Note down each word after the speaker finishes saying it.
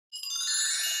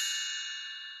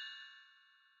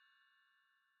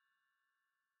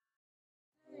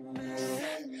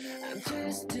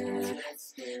I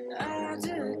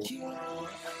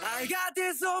got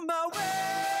this on my way.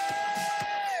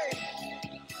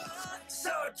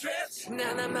 So drift.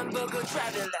 나나만 보고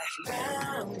driving like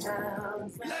round,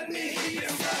 round. Let me hear you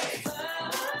say.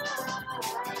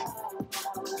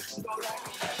 Go like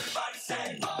everybody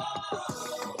say.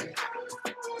 Oh.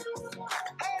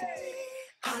 Hey.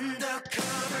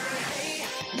 Undercover, hey.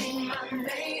 Need my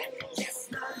name. Yes,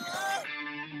 no.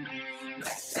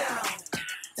 Back down.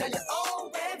 Tell you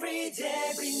all every day,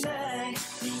 every night.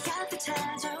 We got the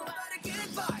time.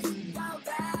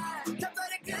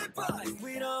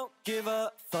 We don't give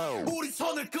a fuck. 우리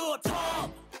손을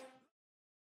그어줘.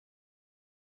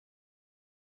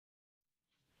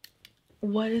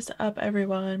 What is up,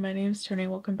 everyone? My name is Tony.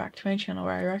 Welcome back to my channel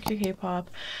where I react to K-pop.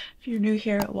 If you're new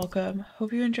here, welcome.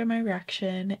 Hope you enjoy my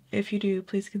reaction. If you do,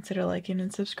 please consider liking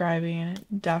and subscribing.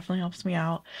 It definitely helps me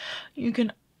out. You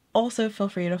can also feel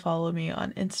free to follow me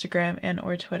on Instagram and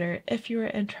or Twitter if you are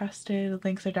interested.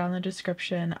 Links are down in the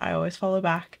description. I always follow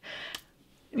back.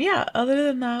 Yeah, other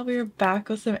than that, we're back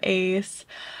with some A.C.E.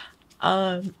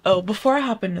 Oh, before I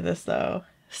hop into this though,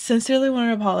 sincerely want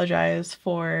to apologize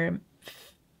for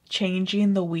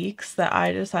changing the weeks that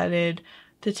I decided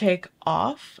to take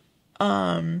off.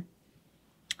 I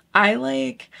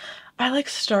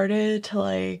started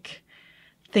to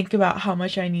think about how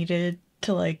much I needed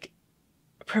to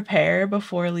prepare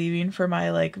before leaving for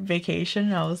my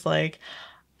vacation. I was like,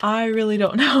 I really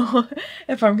don't know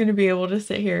if I'm gonna be able to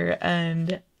sit here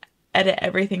and edit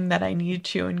everything that I need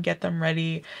to and get them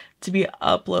ready to be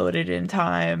uploaded in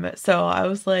time. So I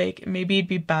was like, maybe it'd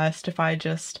be best if I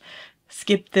just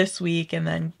skip this week and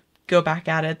then go back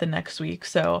at it the next week.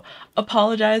 So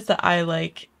apologize that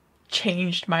I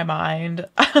changed my mind.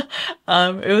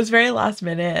 It was very last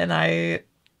minute and I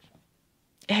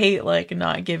hate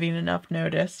not giving enough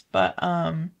notice, but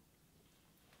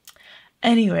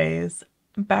anyways,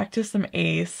 back to some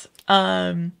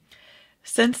A.C.E.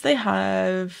 Since they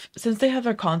have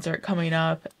a concert coming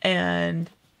up and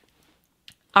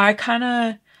I kind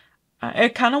of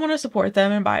want to support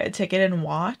them and buy a ticket and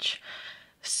watch.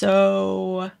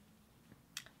 So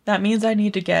that means I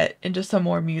need to get into some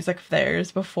more music of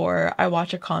theirs before I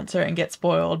watch a concert and get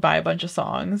spoiled by a bunch of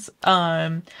songs.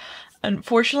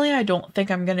 Unfortunately, I don't think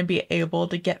I'm going to be able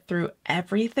to get through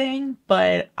everything,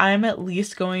 but I'm at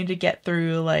least going to get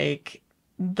through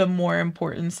the more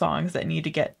important songs that need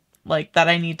to get that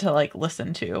I need to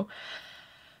listen to.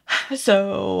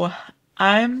 So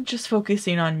I'm just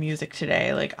focusing on music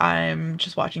today. I'm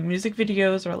just watching music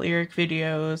videos or lyric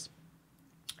videos.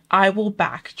 I will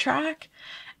backtrack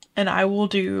and I will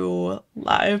do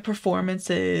live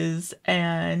performances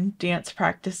and dance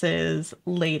practices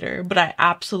later, but I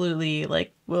absolutely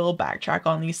will backtrack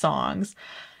on these songs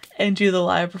and do the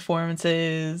live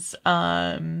performances,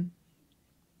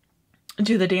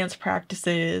 do the dance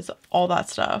practices, all that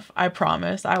stuff. I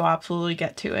promise I will absolutely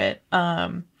get to it.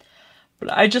 But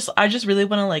I just really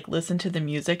want to listen to the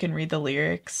music and read the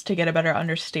lyrics to get a better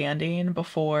understanding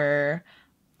before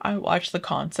I watch the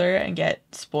concert and get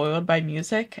spoiled by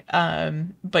music.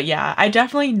 But yeah, I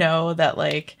definitely know that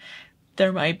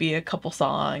there might be a couple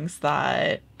songs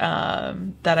that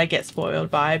that I get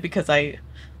spoiled by because I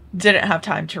didn't have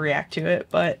time to react to it,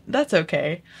 but that's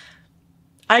okay.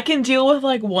 I can deal with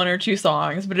one or two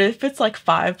songs, but if it's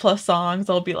 5+ songs,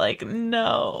 I'll be like,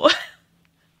 no.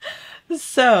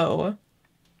 So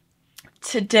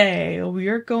today we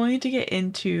are going to get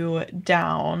into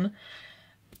Down,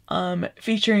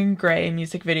 featuring Gray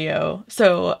music video.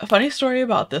 So a funny story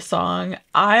about this song,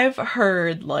 I've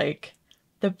heard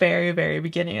the very, very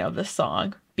beginning of this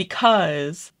song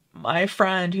because my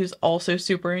friend who's also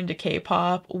super into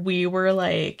K-pop, we were in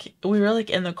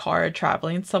the car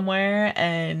traveling somewhere,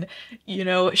 and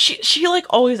she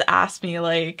always asked me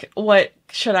what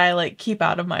should I keep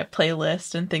out of my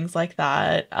playlist and things like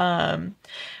that.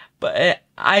 But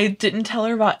I didn't tell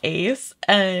her about A.C.E.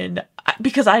 and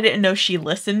because I didn't know she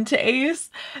listened to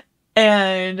A.C.E.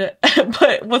 And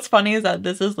but what's funny is that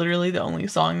this is literally the only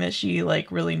song that she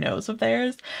really knows of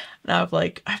theirs. And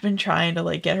I've been trying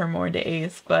to get her more into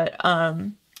A.C.E., but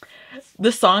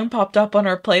the song popped up on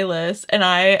our playlist and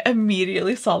I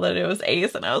immediately saw that it was A.C.E.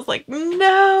 and I was like,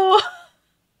 no.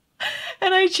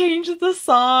 And I changed the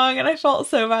song and I felt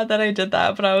so bad that I did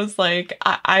that, but I was like,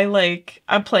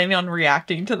 I'm planning on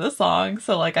reacting to the song,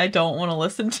 so I don't want to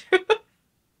listen to it.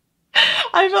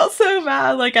 I felt so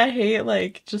bad. I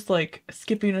hate just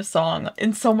skipping a song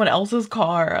in someone else's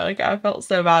car. I felt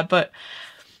so bad, but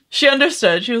she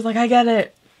understood. She was like, I get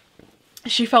it.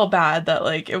 She felt bad that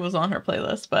it was on her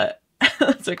playlist, but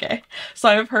that's okay. So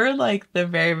I've heard the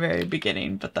very, very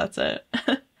beginning, but that's it.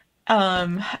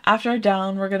 After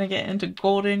Down, we're gonna get into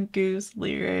Golden Goose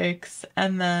lyrics,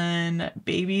 and then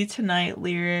Baby Tonight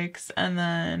lyrics, and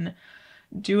then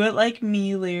Do It Like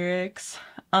Me lyrics,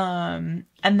 and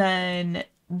then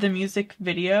the music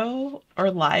video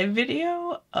or live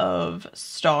video of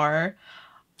Star.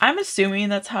 I'm assuming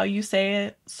that's how you say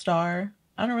it, Star.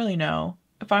 I don't really know.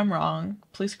 If I'm wrong,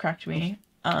 please correct me.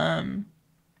 And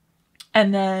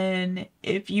then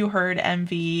if you heard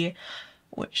MV,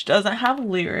 which doesn't have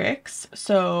lyrics,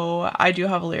 so I do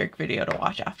have a lyric video to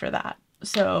watch after that.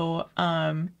 So,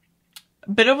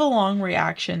 bit of a long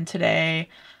reaction today.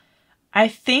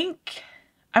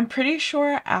 I'm pretty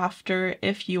sure after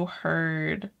if you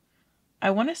heard,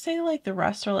 I want to say like the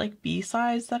rest are like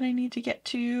B-sides that I need to get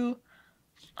to.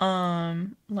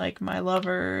 Like My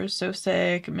Lover, So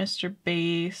Sick, Mr.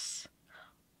 Bass,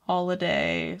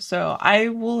 Holiday. So I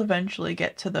will eventually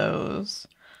get to those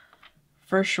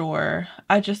for sure.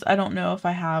 I don't know if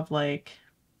I have like,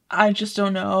 I just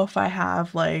don't know if I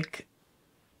have like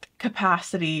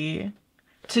capacity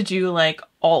to do like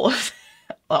all of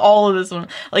this one.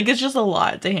 Like it's just a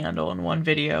lot to handle in one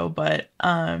video, but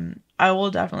I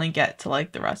will definitely get to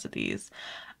like the rest of these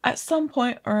at some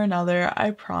point or another,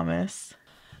 I promise.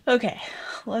 Okay,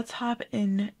 let's hop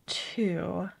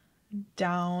into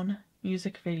Down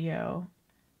music video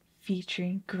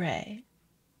featuring Gray.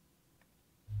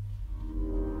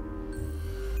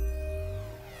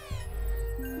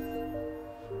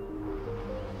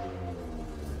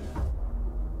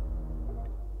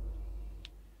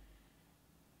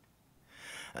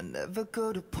 I never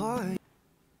go to parties,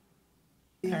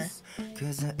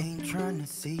 cause I ain't trying to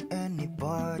see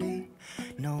anybody.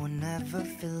 No one ever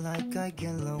feel like I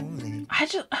get lonely.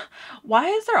 Why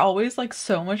is there always like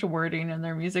so much wording in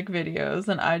their music videos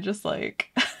and I just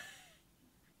like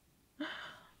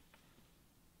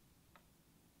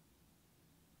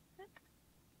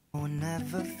No one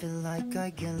ever feel like I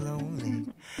get lonely.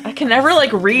 I can never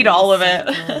like read all of it.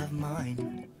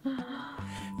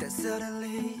 Then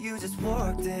suddenly you just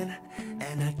walked in,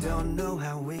 and I don't know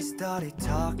how we started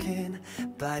talking.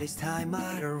 By this time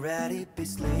I'd already be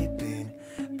sleeping,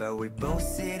 but we're both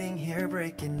sitting here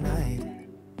breaking night.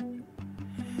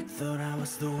 Thought I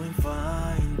was doing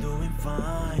fine,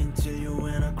 till you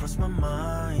went across my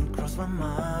mind,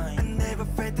 I never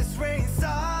felt this way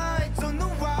inside, don't know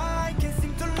why, can't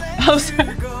seem to let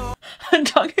you go.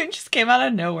 Duncan just came out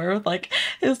of nowhere with like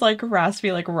his like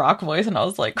raspy like rock voice, and I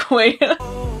was like, wait.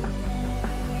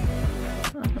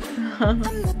 I'm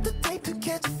not the type to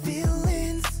catch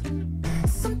feelings.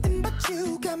 Something about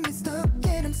you got me stuck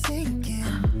and I'm sinking.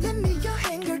 Let me your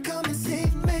hanger come and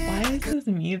save me. Why is this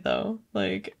me though?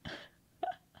 Like,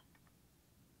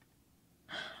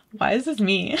 why is this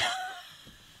me?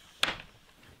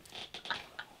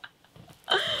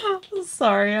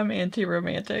 Sorry, I'm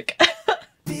anti-romantic.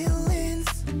 Feelings.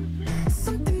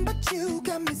 Something about you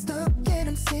got me stuck and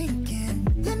I'm sinking.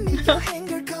 Let me your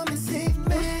hanger come and save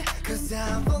me. Cause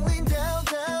I'm falling down,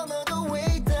 all the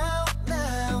way down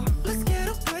now. Let's get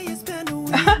away and spend a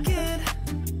weekend.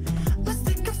 Let's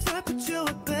take a flight, put you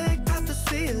a bag past the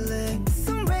ceiling.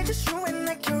 Somewhere just you and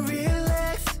I can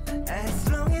relax. As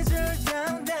long as you're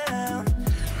down.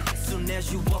 As soon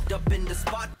as you walked up in the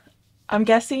spot. I'm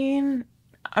guessing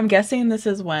this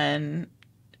is when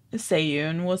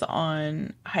Seyun was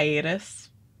on hiatus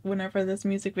whenever this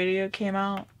music video came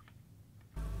out.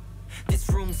 This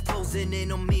room's closing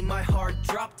in on me, my heart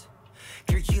dropped.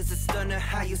 Your use a stunner,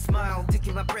 how you smile,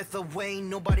 taking my breath away.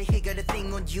 Nobody here got a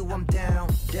thing on you, I'm down.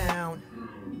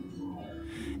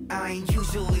 I ain't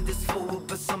usually this forward,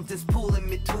 but something's pulling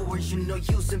me towards you. No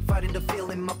use in fighting the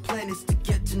feeling. My plan is to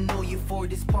get to know you before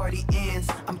this party ends.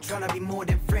 I'm trying to be more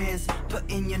than friends.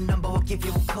 Put in your number, I'll give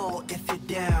you a call if you're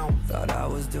down. Thought I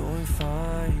was doing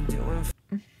fine.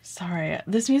 Sorry,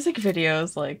 this music video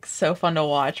is like so fun to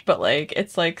watch, but like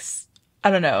it's like, I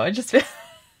don't know, it just the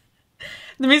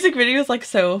music video is like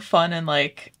so fun and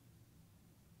like,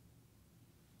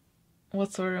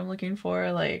 what's the word I'm looking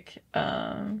for? Like,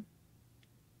 I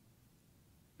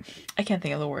can't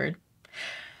think of the word.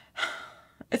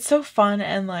 It's so fun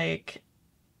and like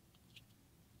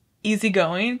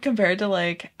easygoing compared to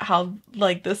like how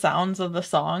like the sounds of the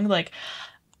song. Like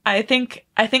I think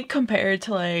compared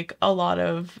to like a lot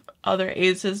of other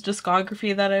A.C.E's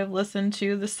discography that I've listened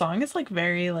to, the song is like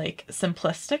very like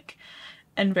simplistic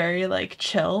and very like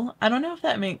chill. I don't know if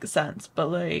that makes sense, but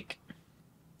like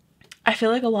I feel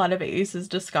like a lot of A.C.E's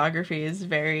discography is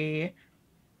very,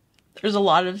 there's a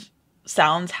lot of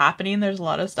sounds happening. There's a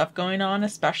lot of stuff going on,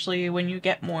 especially when you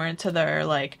get more into their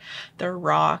like their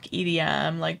rock,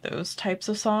 EDM, like those types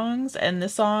of songs. And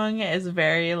this song is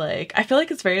very like, I feel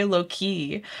like it's very low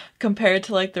key compared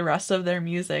to like the rest of their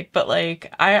music, but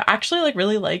like I actually like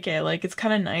really like it. Like it's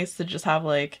kind of nice to just have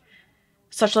like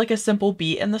such like a simple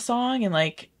beat in the song, and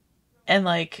like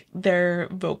their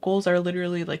vocals are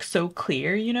literally like so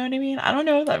clear, you know what I mean? I don't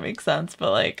know if that makes sense,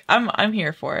 but like I'm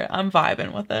here for it. I'm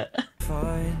vibing with it.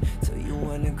 Fine, till you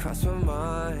wanna cross my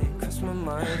mind.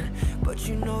 But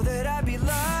you know that I'd be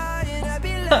lying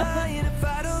if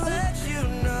I don't let you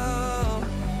know.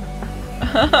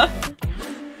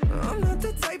 I'm not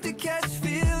the type to catch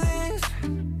feelings.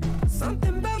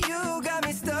 Something about you got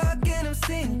me stuck and I'm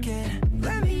sinking.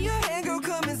 Let me your hand, girl,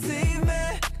 come and save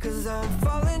me. Cause I'm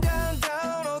falling down,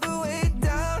 down, all the way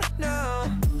down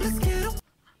now. Let's get up.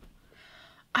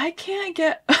 I can't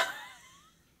get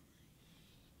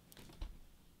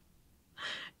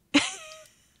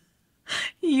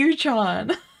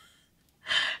Yuchan.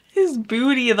 His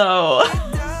booty though.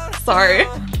 Sorry.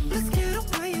 Let's get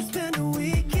away and spend a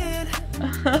weekend.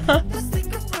 Let's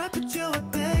take a ride, put your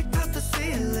back past the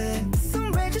ceiling.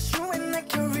 Some just showing I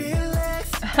can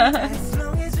relax. As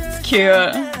long as you're It's cute.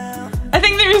 I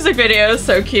think the music video is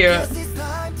so cute. it's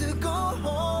time to go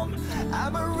home.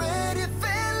 I'm already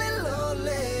feeling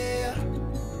lonely.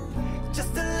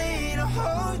 Just a little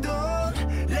hold on.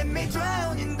 Let me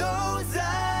drown in those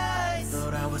eyes.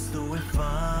 Thought I was doing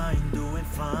fine, doing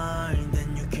fine.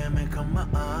 Then you came and caught my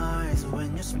eyes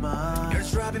when you smile. You're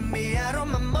driving me out of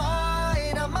my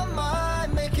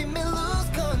mind, making me lose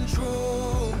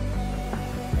control.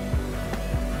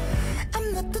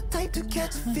 I'm not the type to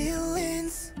catch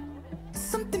feelings.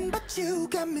 Something about you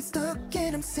got me stuck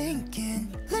and I'm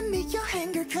sinking. Let me your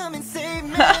hanger come and save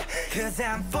me. Cause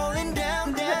I'm falling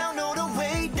down, down, all the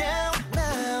way down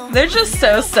now. They're just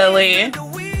so silly. The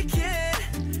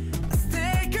weekend, let's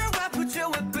take a ride, put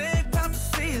you a big pop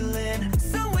ceiling.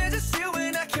 Somewhere just you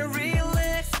and I can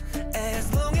relax.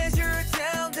 As long as you're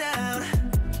down, down.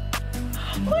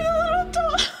 Look at the little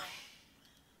dog.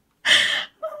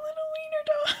 The little wiener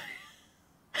dog.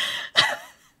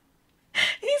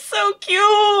 He's so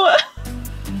cute.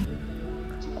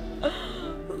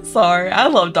 Sorry, I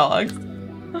love dogs.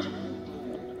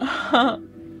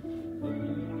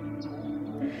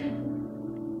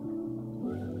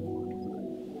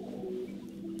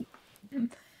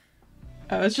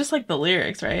 Oh, it's just like the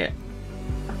lyrics, right?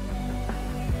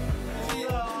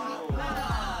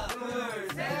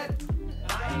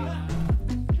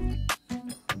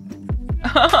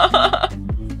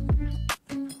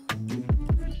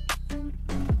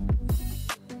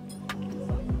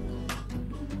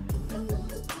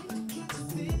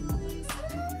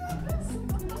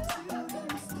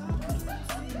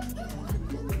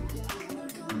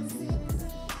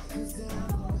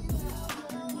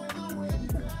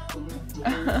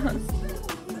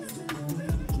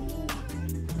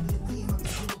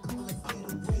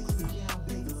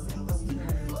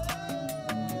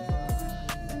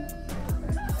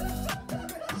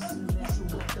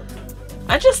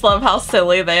 I just love how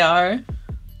silly they are.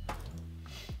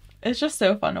 It's just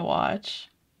so fun to watch.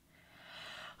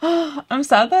 I'm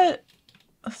sad that...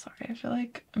 Sorry, I feel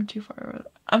like I'm too far over.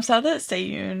 I'm sad that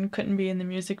Seyun couldn't be in the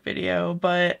music video,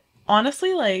 but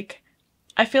honestly, like,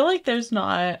 I feel like there's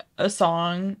not a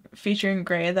song featuring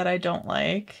Gray that I don't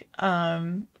like.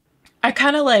 I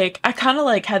kind of like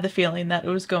had the feeling that it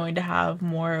was going to have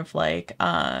more of like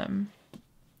the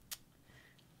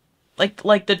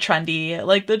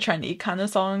trendy kind of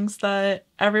songs that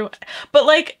everyone, but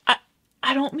like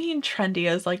I don't mean trendy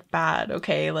as like bad,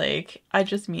 okay? Like I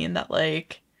just mean that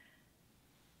like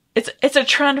it's a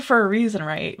trend for a reason,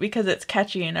 right? Because it's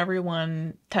catchy and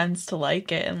everyone tends to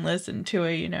like it and listen to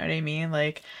it, you know what I mean?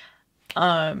 Like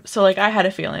so like I had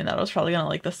a feeling that I was probably gonna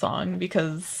like the song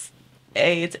because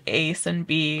A, it's Ace, and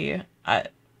B,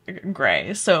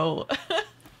 Gray, so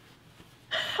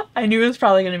I knew it was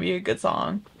probably gonna be a good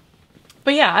song.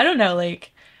 But yeah, I don't know,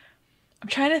 like I'm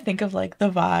trying to think of like the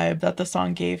vibe that the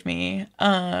song gave me.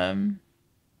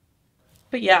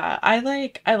 But yeah, I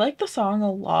like the song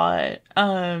a lot.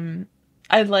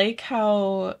 I like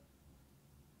how,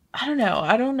 I don't know.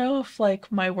 I don't know if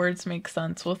like my words make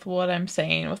sense with what I'm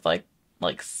saying with like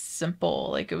simple.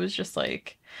 Like it was just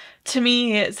like, to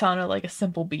me it sounded like a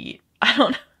simple beat.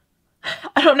 I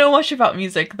don't know much about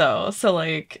music though, so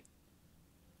like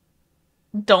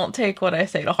don't take what I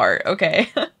say to heart, okay?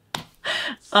 But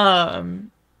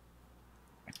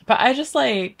I just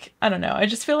like, I don't know. I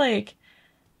just feel like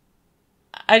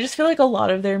a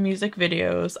lot of their music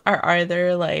videos are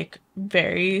either like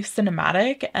very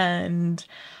cinematic and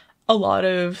a lot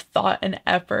of thought and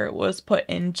effort was put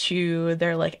into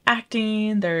their like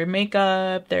acting, their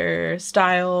makeup, their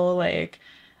style. Like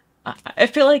I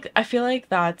feel like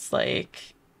that's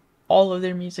like all of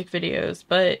their music videos,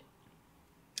 but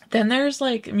then there's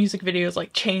like music videos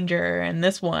like Changer and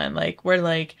this one, like where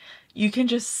like you can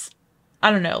just, I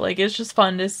don't know, like it's just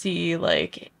fun to see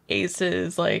like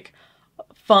Ace's like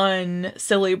fun,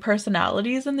 silly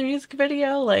personalities in the music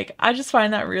video. Like I just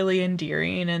find that really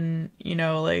endearing, and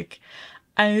like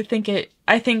I think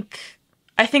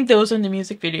those are the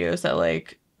music videos that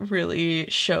like really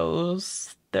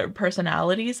shows their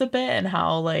personalities a bit and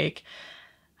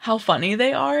how funny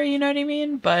they are, you know what I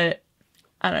mean? But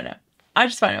I don't know. I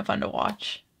just find it fun to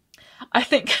watch. I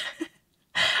think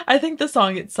I think the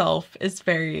song itself is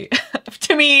very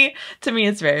to me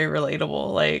it's very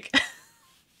relatable. Like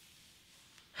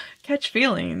catch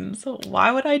feelings.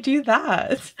 Why would I do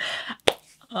that?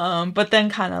 But then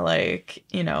kind of like,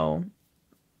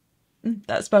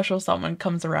 that special someone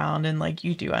comes around and like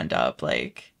you do end up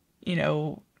like,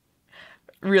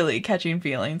 really catching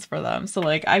feelings for them. So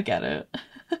like I get it.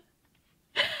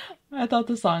 I thought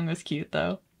the song was cute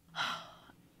though.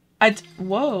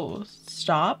 Whoa,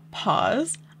 stop,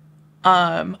 pause.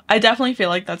 I definitely feel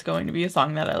like that's going to be a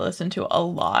song that I listen to a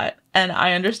lot, and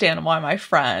I understand why my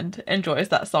friend enjoys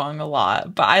that song a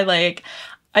lot, but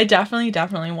I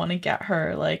definitely want to get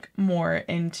her like more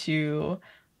into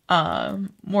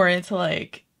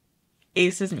like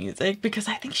Ace's music, because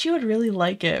I think she would really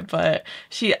like it, but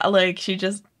I feel like she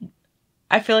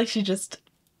just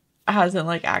hasn't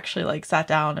like actually like sat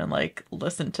down and like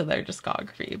listened to their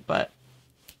discography. But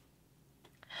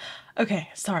okay,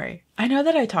 sorry. I know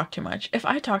that I talk too much. If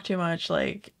I talk too much,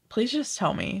 like, please just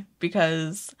tell me,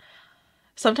 because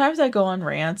sometimes I go on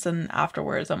rants and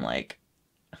afterwards I'm like,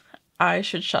 I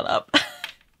should shut up.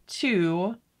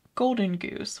 To Golden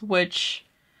Goose, which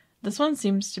this one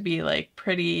seems to be like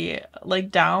pretty, like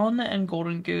Down and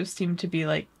Golden Goose seem to be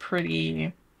like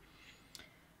pretty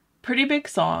big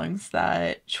songs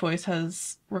that Choice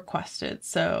has requested.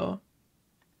 So,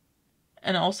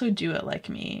 and also Do It Like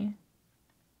Me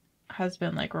has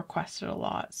been like requested a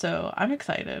lot, so I'm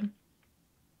excited.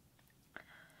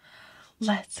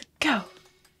 Let's go.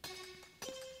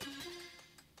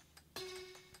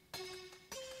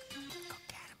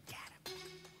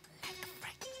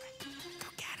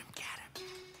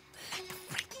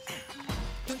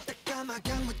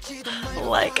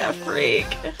 Like a freak.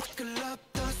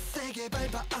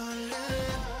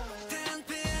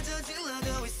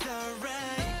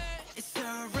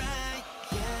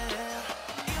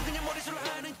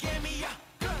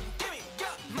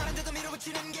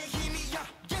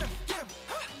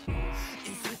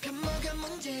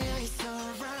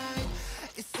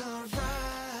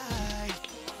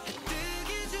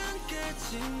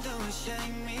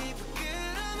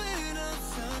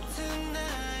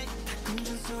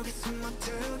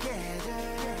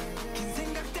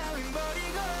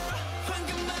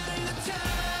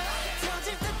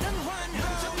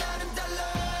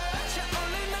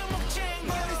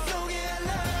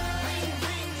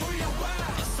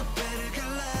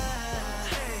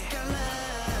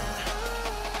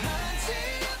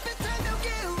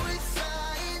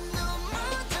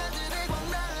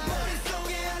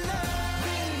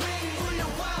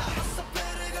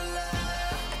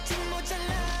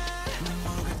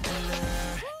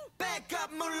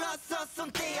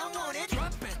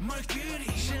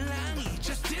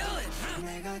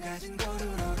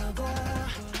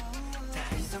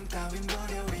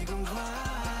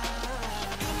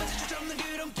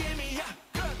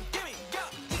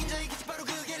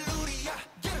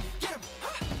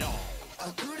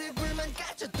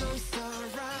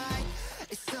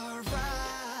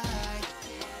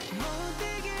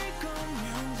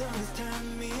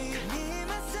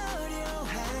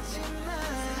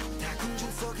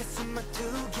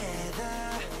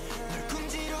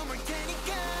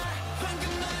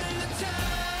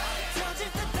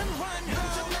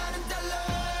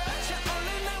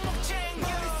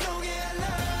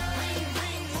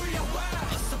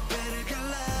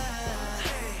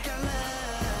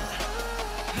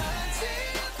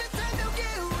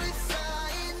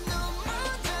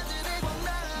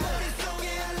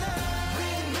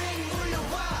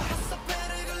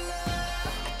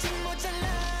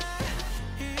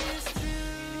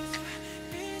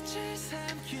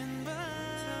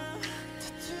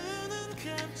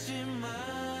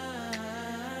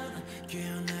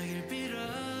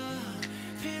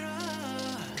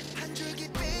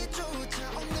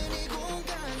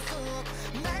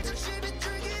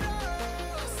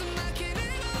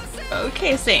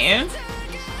 Okay, Sam.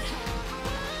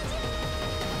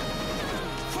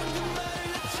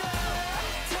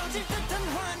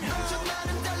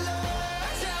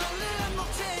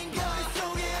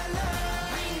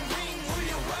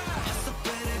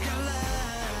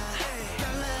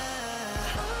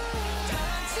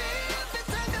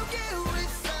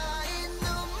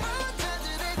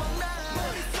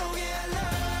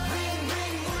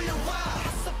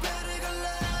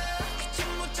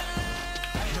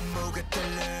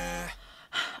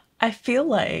 I feel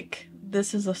like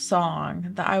this is a song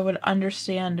that I would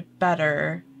understand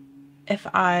better if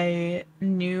I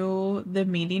knew the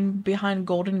meaning behind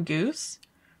Golden Goose.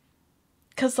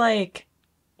 Cause like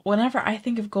whenever I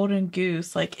think of Golden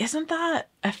Goose, like isn't that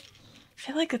I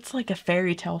feel like it's like a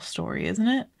fairy tale story, isn't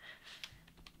it?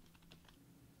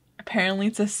 Apparently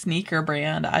it's a sneaker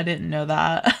brand. I didn't know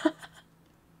that.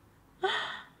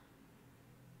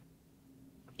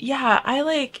 Yeah, I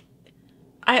like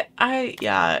I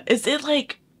yeah, is it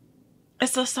like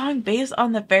is the song based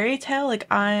on the fairy tale?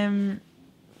 Like I'm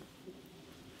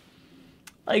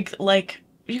like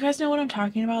you guys know what I'm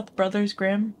talking about? The Brothers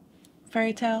Grimm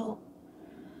fairy tale?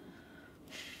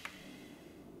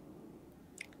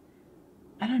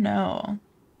 I don't know.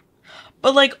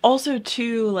 But like also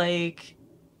too like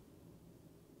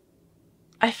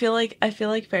I feel like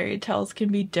fairy tales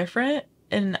can be different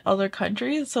in other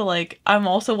countries. So like I'm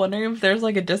also wondering if there's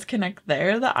like a disconnect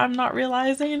there that I'm not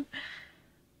realizing.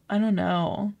 I don't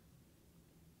know.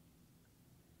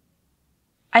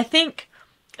 I think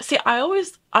see I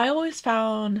always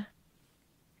found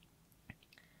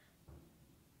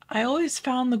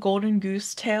the Golden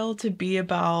Goose Tale to be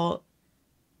about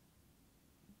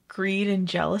greed and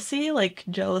jealousy, like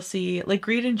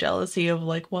greed and jealousy of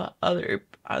like what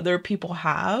other people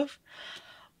have.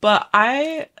 But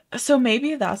I so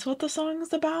maybe that's what the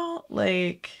song's about,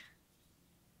 like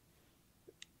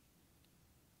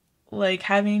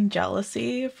having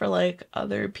jealousy for like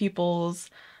other people's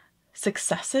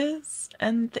successes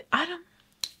and I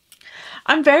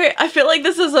feel like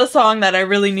this is a song that I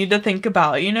really need to think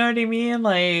about, you know what I mean?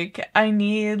 Like I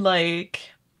need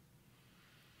like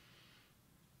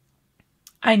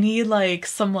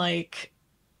some like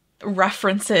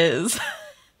references.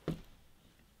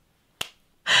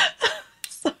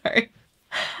 Sorry.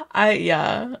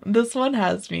 Yeah, this one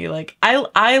has me like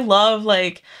I love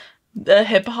like the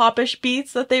hip hopish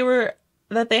beats that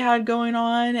they had going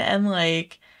on, and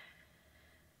like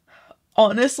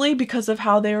honestly because of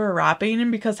how they were rapping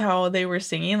and because how they were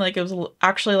singing, like it was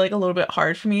actually like a little bit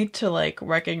hard for me to like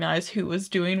recognize who was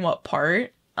doing what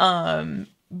part,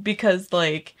 because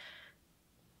like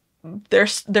their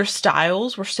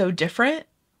styles were so different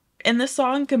in this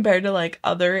song compared to like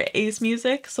other Ace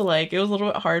music. So like it was a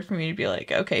little bit hard for me to be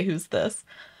like, okay, who's this?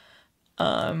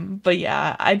 But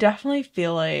yeah, I definitely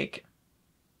feel like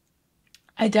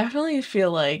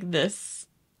this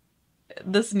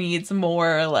needs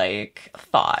more like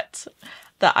thought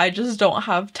that I just don't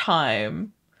have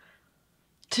time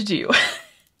to do.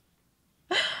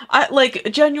 I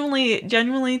like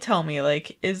genuinely tell me,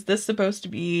 like, is this supposed to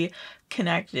be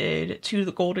connected to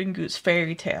the Golden Goose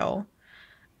fairy tale?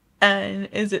 And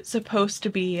is it supposed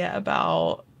to be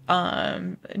about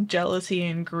jealousy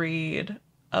and greed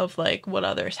of like what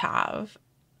others have?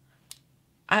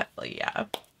 Yeah.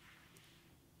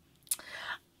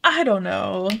 I don't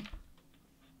know.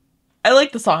 I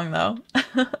like the song though.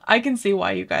 I can see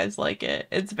why you guys like it.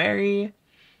 It's very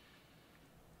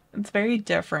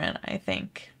different, I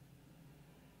think.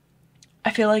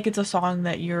 I feel like it's a song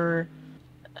that you're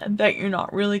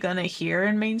not really gonna hear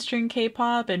in mainstream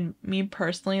K-pop, and me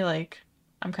personally, like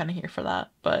I'm kind of here for that,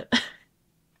 but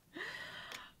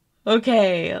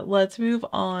okay, let's move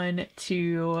on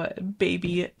to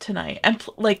Baby Tonight. And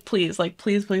please, like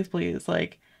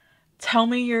tell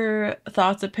me your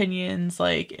thoughts, opinions,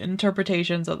 like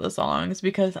interpretations of the songs,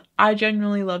 because I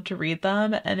genuinely love to read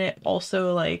them, and it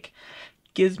also like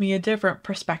gives me a different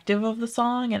perspective of the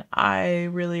song, and I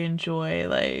really enjoy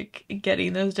like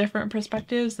getting those different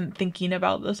perspectives and thinking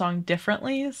about the song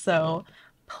differently. So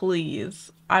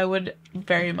please, I would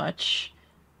very much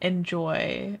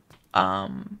enjoy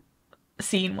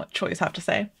seeing what Choice have to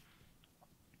say.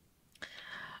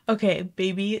 Okay,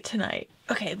 Baby Tonight.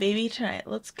 Okay, Baby Tonight,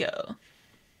 let's go.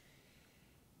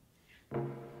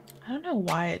 I don't know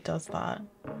why it does that.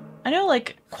 I know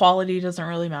like quality doesn't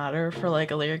really matter for like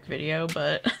a lyric video,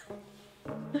 but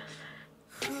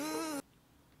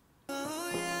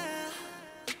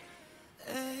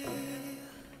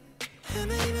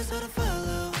헤매이면 서로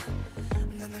follow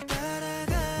난 널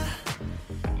따라가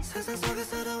세상 속에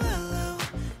서로 hello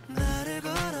나를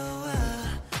걸어와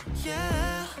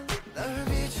yeah 널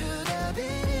비추다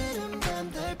비리는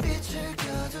밤 달빛을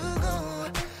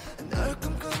켜두고 널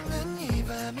꿈꾸는 이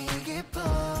밤이 깊어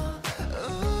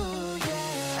Ooh,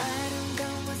 yeah.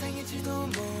 아름다운 환상일지도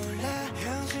몰라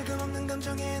현실감 없는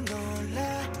감정에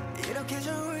놀라 이렇게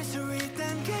좋을 수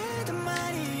있단 게도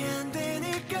말이 안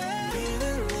되니까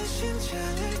비는 내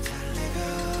심장을 달래고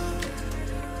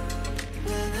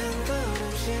난 한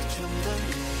걸음씩 좀 더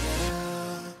내게로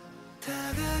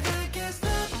다가갈게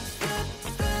stop stop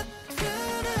stop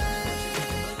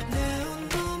tonight 내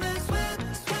온몸에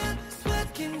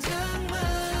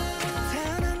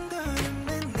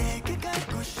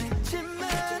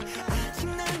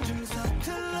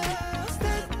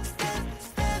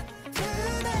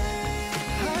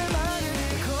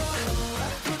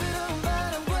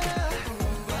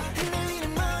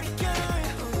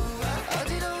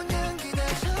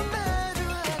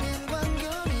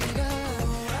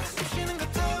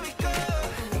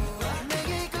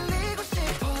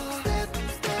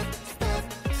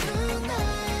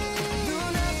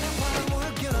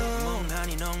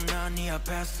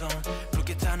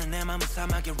타는 내 맘은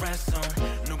사막의 랜선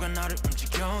누가 나를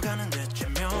움직여가는 듯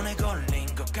최면에 걸린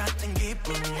것 같은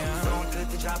기분이야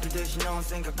손끝에 잡히듯이 넌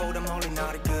생각보다 멀리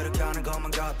나를 끌어가는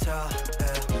것만 같아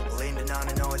울린다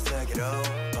나는 너의 세계로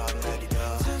발을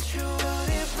내디뎌 Don't you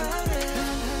worry about it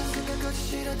난 생각 없이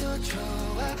싫어도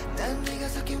좋아 난 네가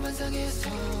섞인 환상에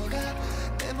속아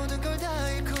내 모든 걸 다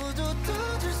잃고도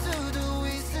또 줄 수도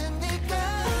있으니까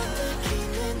딱히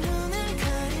내 눈을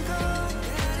가리고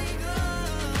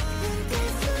눈뜰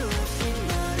수 없이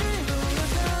너를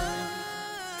보여줘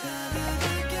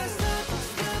다가갈게 stop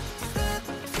stop stop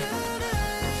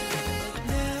tonight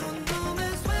내 온몸에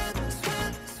sweat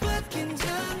sweat sweat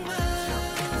긴장만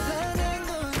사는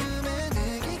걸음에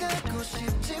내게 갖고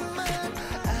싶지만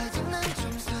아직 난 좀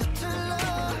서툴러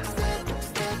step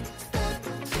step step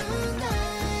tonight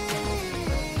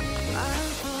I'm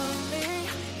falling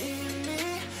이미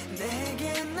내게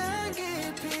난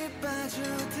깊이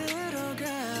빠져들어가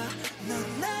넌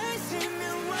날 스치면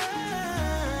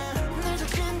와날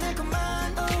적신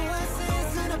달콤한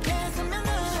oasis으로 펴서면은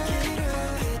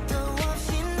길도 없이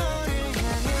너를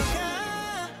향해 가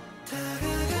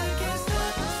다가갈게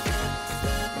stop stop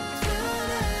stop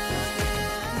tonight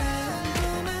내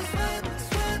온몸에 sweat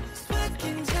sweat sweat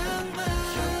긴장만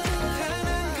가는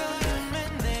걸음에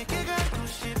내게 갖고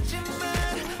싶지만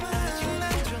아직 난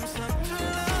좀 서툴러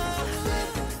step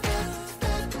step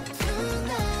step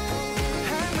tonight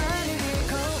할 말이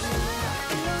있고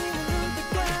울렁이는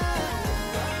눈빛과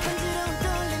간지러운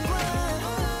떨림과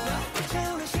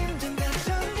차오른 심장과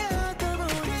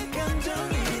정겨워버린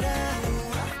감정이라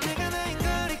내가 나인 걸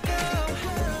잊고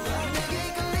내게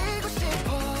이끌리고 싶어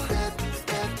step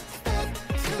step step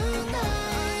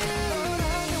tonight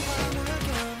너라는 화물경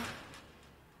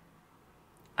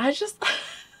I just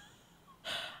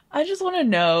I just want to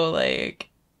know like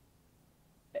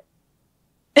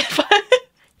if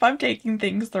I'm taking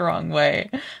things the wrong way,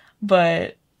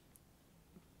 but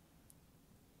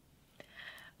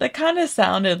that kind of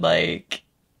sounded like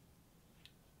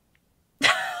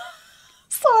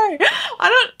sorry.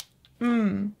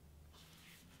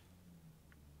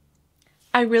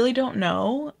 I really don't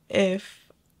know if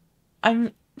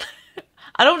I'm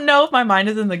I don't know if my mind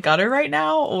is in the gutter right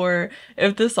now or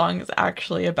if this song is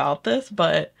actually about this,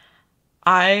 but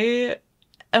I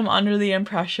am under the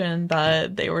impression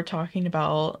that they were talking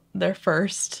about their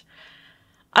first,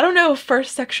 I don't know,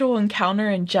 first sexual encounter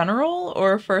in general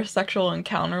or first sexual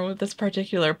encounter with this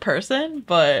particular person,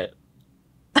 but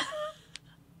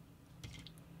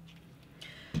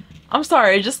I'm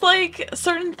sorry, just like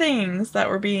certain things that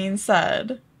were being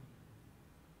said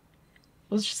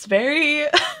was just very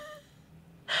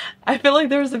I feel like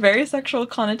there was a very sexual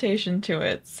connotation to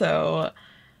it, so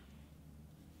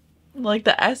like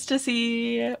the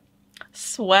ecstasy,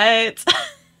 sweat.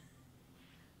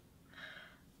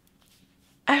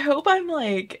 I hope I'm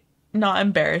like not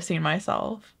embarrassing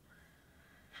myself.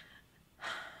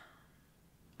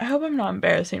 I hope I'm not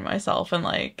embarrassing myself and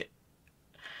like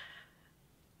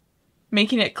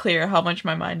making it clear how much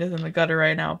my mind is in the gutter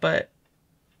right now, but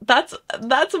that's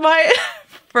my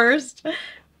first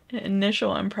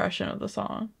initial impression of the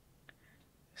song.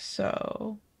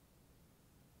 So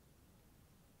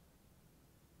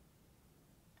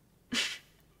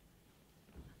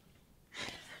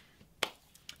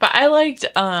but I liked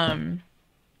I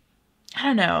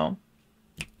don't know.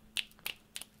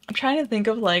 I'm trying to think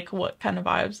of like what kind of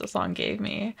vibes the song gave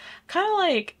me. Kind of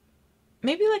like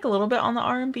maybe like a little bit on the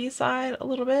R&B side, a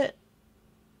little bit.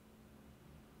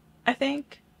 I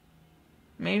think.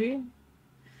 Maybe.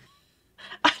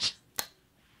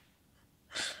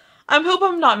 I hope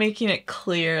I'm not making it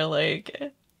clear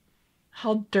like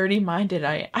how dirty-minded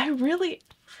I really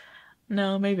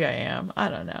no, maybe I am. I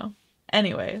don't know.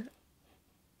 Anyway,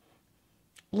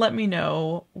 let me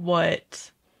know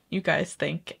what you guys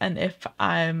think and if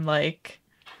I'm like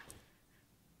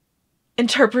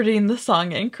interpreting the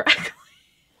song incorrectly.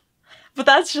 But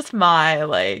that's just my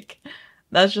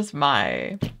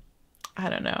I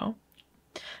don't know.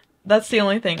 That's the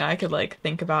only thing I could like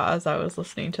think about as I was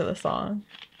listening to the song.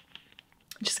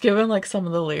 Just given like some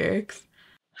of the lyrics.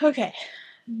 Okay,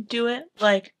 Do It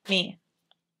Like Me.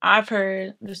 I've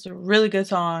heard this is a really good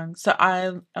song, so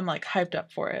I'm like hyped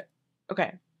up for it.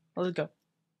 Okay, let's go.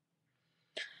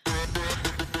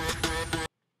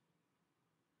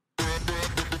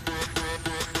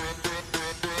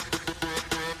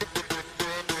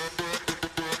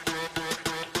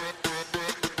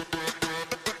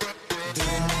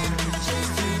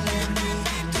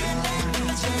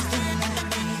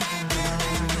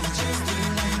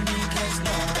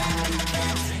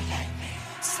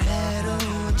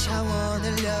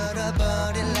 차원을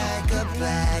열어버린 like a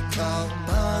black hole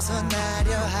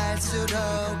벗어나려 할수록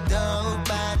더욱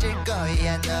빠질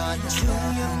거야 넌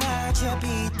조용하죠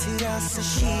비틀어서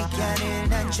시간을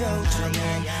난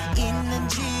조종해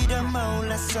있는지도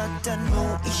몰랐었던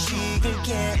무의식을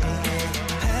깨우네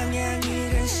방향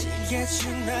잃은 시계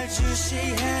춤을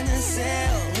주시하는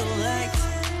cellulite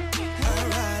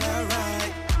Alright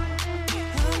alright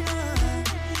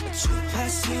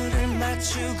주파수를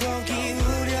맞추고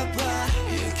기울여봐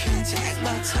You can take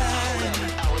my time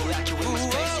I will lock you in my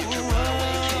space You can run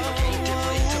away Can't no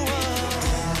game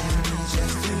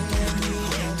different to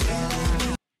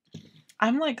me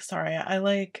I'm like, sorry, I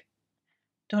like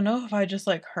don't know if I just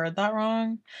like heard that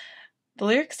wrong. The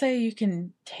lyrics say you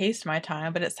can taste my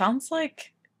time, but it sounds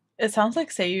like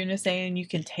Seyun is saying you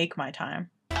can take my time.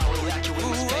 I will lock you in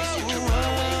my space You can run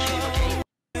away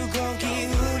Can't no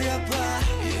game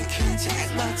You can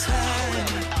take my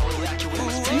time I will lock you in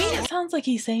my space To me, it sounds like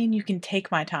he's saying you can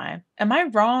take my time. Am I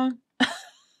wrong?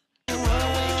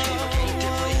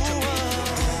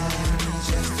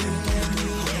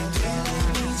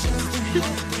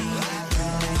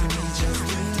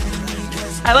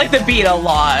 I like the beat a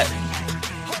lot.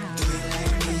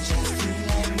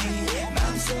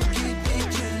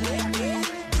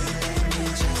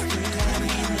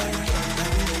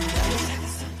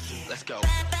 Let's go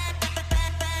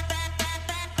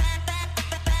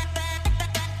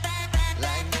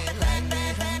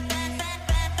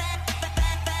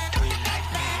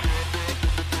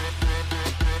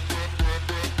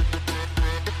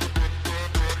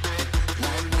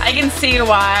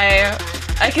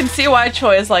I can see why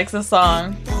Choice likes this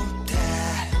song.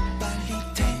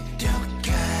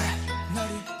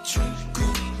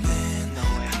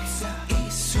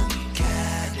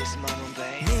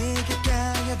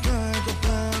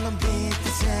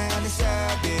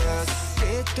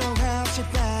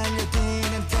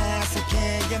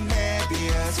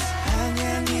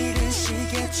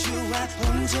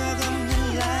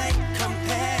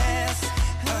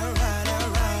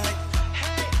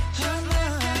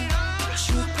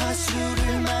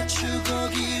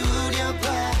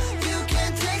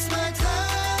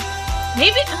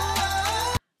 Maybe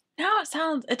now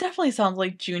it definitely sounds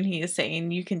like Junhee is saying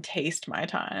you can taste my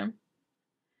time.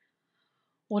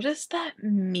 What does that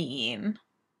mean?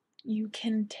 You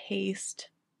can taste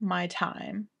my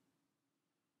time.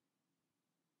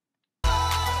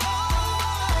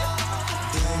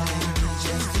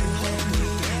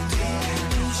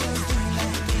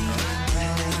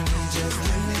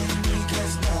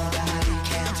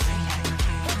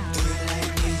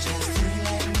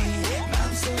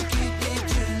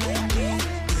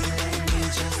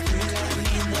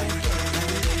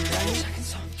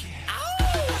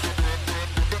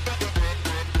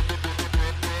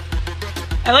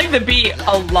 I like the beat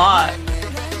a lot.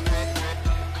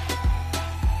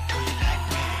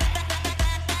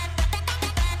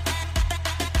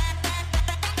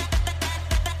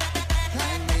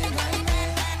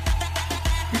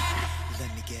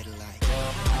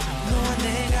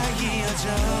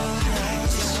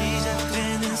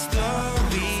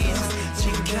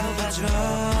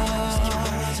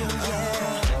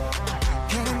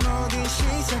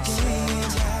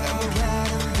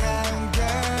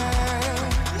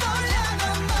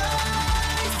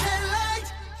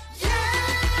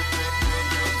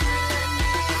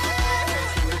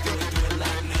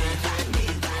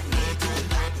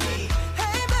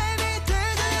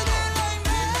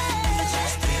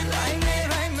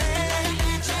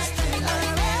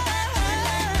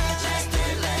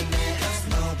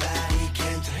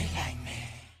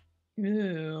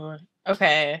 Ooh,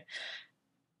 okay.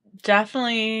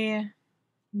 Definitely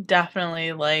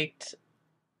liked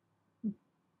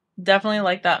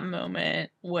that moment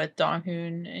with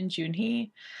Donghoon and Junhee.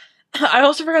 I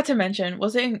also forgot to mention,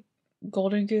 was it in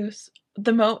Golden Goose?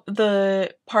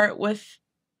 The part with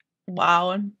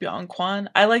Wow and Byungkwan.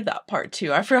 I like that part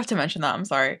too. I forgot to mention that. I'm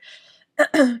sorry.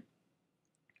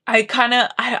 I kind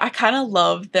of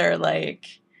love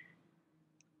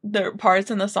their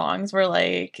parts in the songs where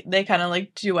like they kind of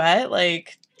like duet,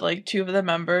 like two of the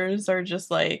members are just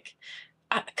like,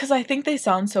 because I think they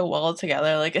sound so well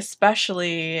together, like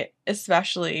especially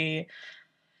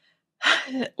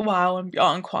Wow and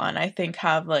Byungkwan, I think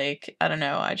have like, I don't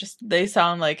know, they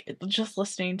sound like, just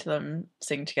listening to them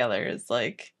sing together is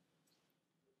like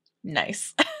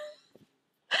nice.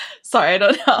 Sorry, I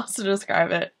don't know how else to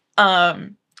describe it.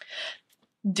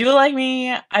 Do Like Me,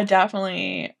 I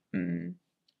definitely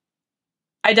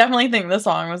think the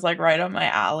song was like right up my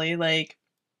alley. Like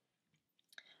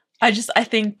I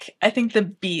think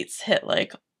the beats hit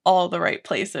like all the right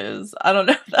places. I don't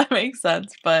know if that makes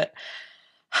sense, but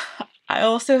I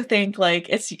also think like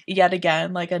it's yet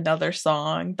again like another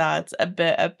song that's a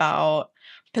bit about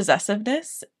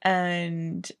possessiveness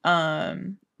and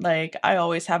like I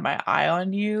always have my eye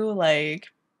on you, like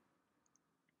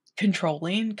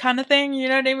controlling kind of thing, you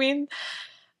know what I mean?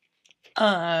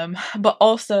 But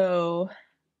also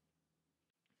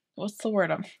what's the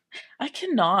word I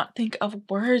cannot think of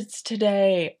words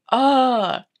today.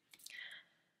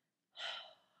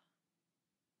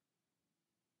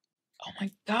 Oh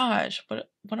my gosh, what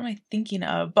am I thinking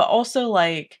of? But also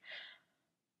like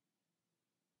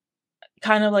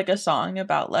kind of like a song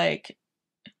about like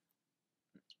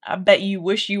I bet you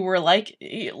wish you were like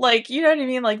you know what I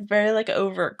mean? Like very like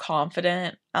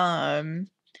overconfident kind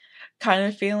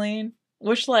of feeling.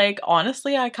 Which like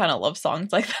honestly I kind of love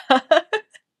songs like that.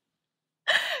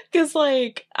 Cuz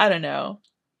like I don't know.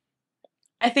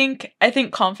 I think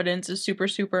confidence is super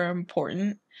super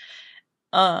important.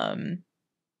 Um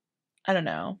I don't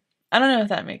know. I don't know if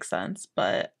that makes sense,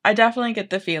 but I definitely get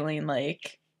the feeling that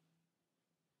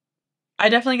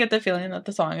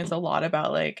the song is a lot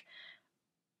about like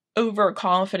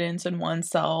overconfidence in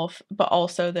oneself, but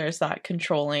also there's that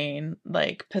controlling,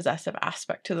 like possessive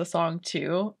aspect to the song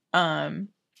too.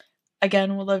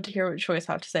 Again, would love to hear what Choice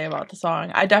have to say about the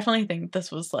song. I definitely think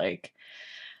this was like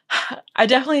I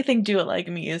definitely think Do It Like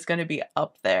Me is gonna be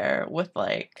up there with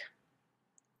like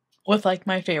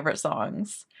my favorite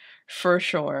songs. For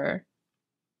sure.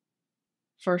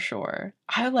 For sure.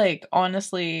 I like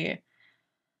honestly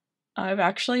I've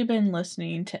actually been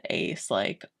listening to Ace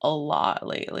like a lot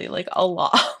lately, like a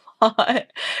lot, a lot.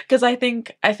 Because I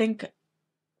think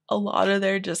a lot of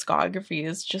their discography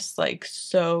is just like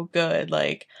so good.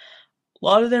 Like a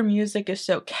lot of their music is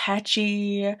so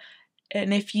catchy.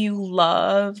 And if you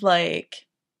love like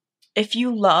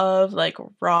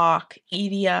rock,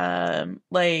 EDM,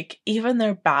 like even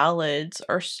their ballads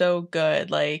are so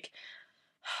good. Like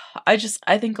I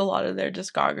think a lot of their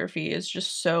discography is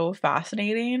just so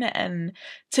fascinating, and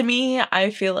to me,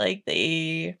 I feel like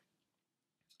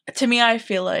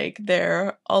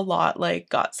they're a lot like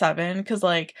GOT7 because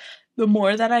like the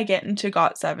more that I get into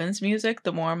GOT7's music,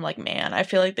 the more I'm like, man, I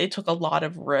feel like they took a lot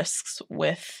of risks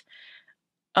with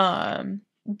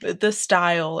the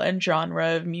style and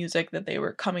genre of music that they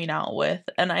were coming out with.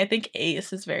 And I think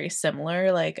Ace is very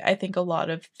similar. Like I think a lot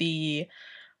of the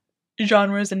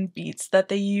genres and beats that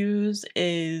they use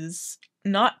is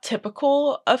not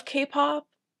typical of K-pop,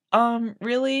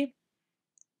 really,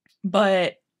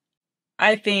 but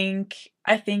I think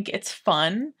it's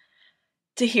fun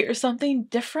to hear something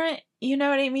different, you know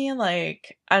what I mean?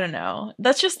 Like, I don't know.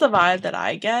 That's just the vibe that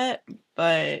I get,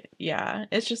 but yeah,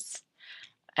 it's just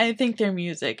I think their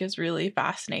music is really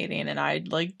fascinating and I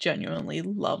like genuinely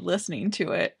love listening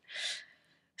to it.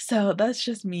 So that's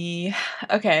just me.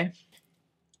 Okay,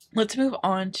 let's move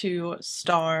on to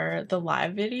Star, the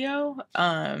live video.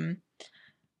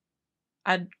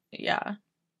 Yeah,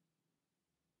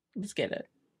 let's get it.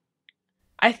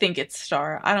 I think it's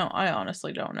Star. I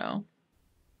honestly don't know.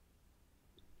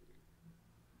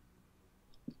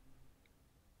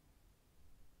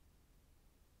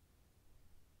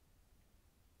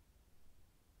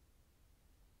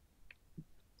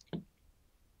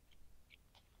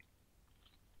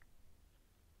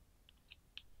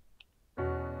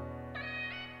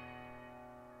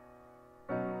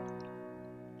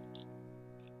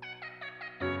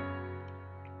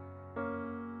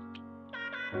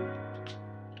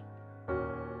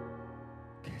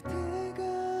 그대가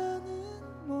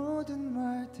하는 모든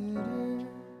말들을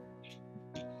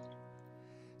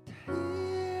다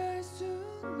이해할 순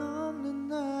없는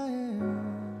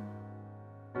나예요.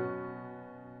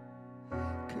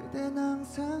 그댄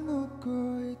항상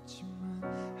웃고 있지만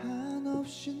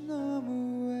한없이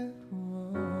너무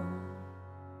외로워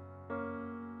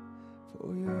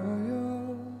보여요.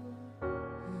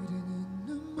 흐르는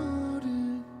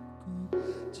눈물을 꼭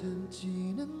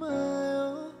참지는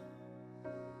마요.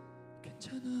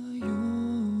 괜찮아요.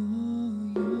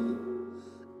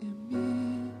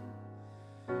 이미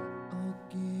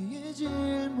어깨에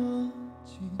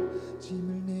짊어진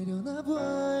짐을 내려놔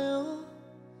봐요.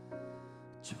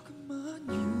 조금만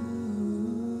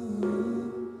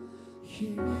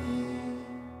힘이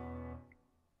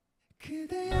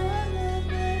그대 향한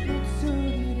내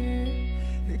목소리를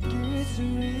느낄 수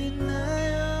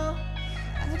있나요?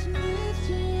 아직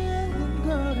믿지 않는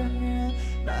거라면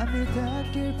맘을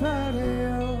닫길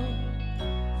바래요.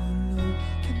 홀로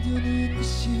견디는 이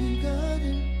시간을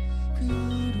그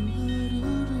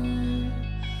하루하루를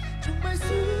정말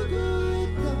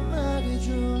수고했단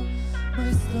말해줘. My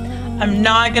star. I'm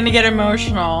not gonna get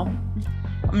emotional.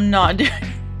 I'm not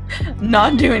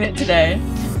doing it today.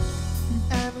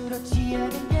 아무렇지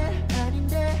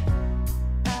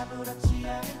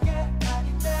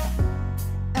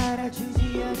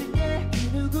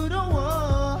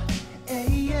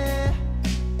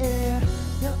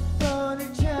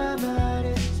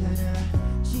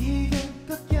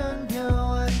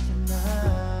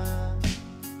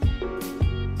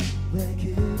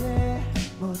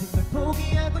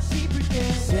입을게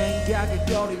생각에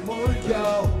거리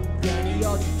몰려 괜히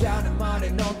어줍잖은 말에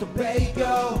넌 또 베이고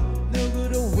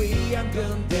누구를 위한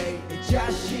건데 내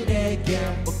자신에게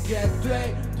묻게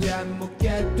돼 묻게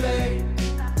돼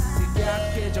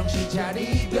생각해 정신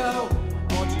차리고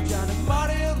어줍잖은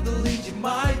말에 흔들리지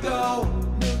말고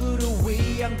누구를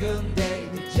위한 건데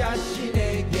내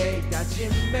자신에게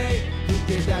다짐해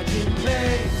그게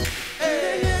다짐해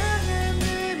그대 향한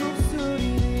내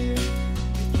목소리를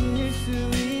느낄 수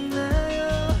있나요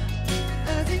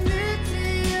아직 늦지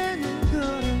않은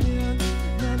거라면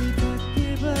많이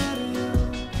닿길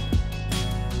바라요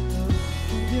더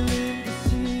견뎌낸 그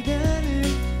시간을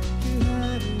그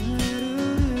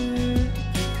하루하루를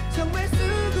정말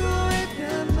수고했단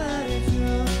말해줘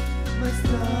My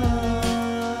star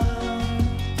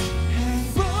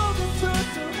행복은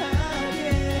소소하게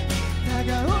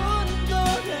다가오는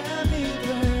거라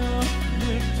믿어요 늘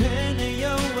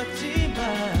되뇌어왔지만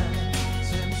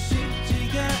참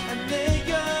쉽지가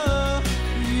않네요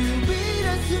유일한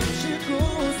숨쉴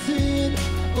곳은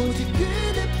오직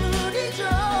그대뿐이죠 I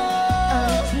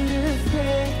didn't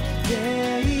say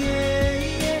yeah yeah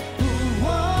yeah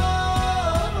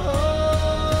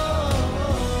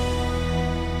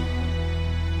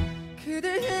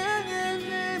그댈 향한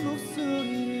내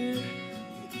목소리를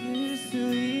느낄 수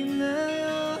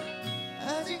있나요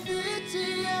아직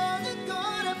늦지 않은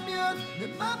거라면 내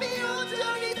맘이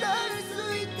온전히 닿을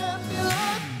수 있다면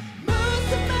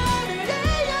무슨 말을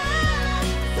해야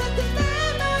선뜻 내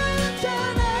마음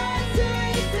전할 수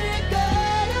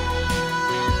있을까요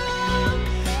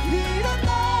이런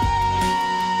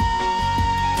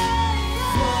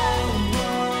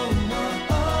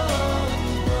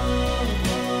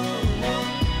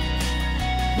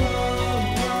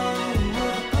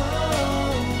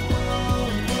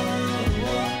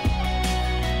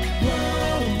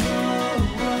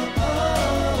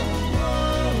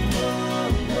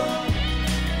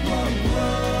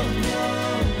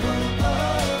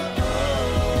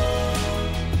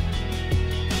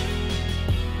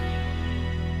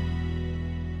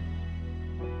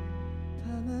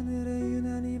밤하늘에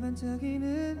유난히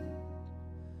반짝이는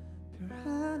별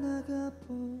하나가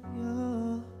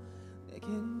보여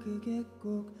내겐 그게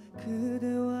꼭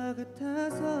그대와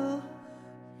같아서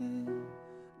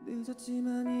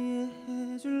늦었지만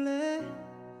이해해줄래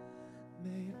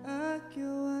매일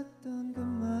아껴왔던 그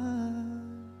말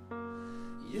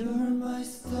You're my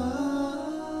star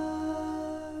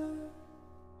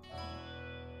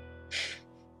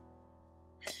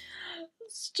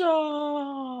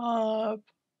Stop.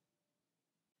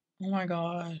 Oh my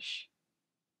gosh.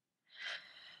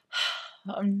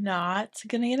 I'm not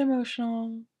gonna get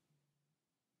emotional.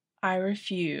 I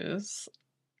refuse.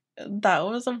 That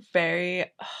was a very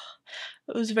it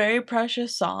was a very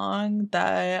precious song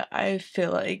that I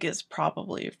feel like is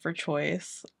probably for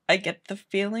choice. I get the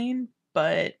feeling,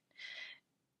 but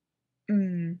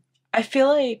mm, I feel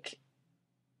like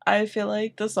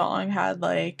the song had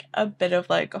like a bit of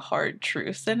like a hard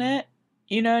truth in it.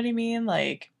 You know what I mean?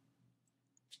 Like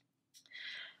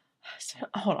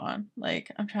hold on.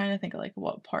 Like I'm trying to think of like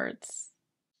what parts.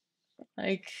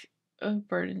 Like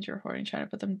burdens you're hoarding, trying to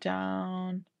put them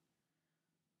down.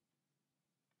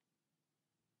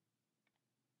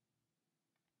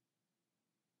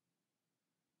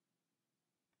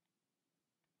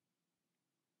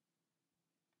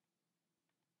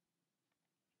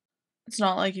 It's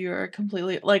not like you're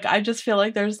completely like I just feel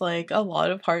like there's like a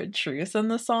lot of hard truths in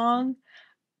the song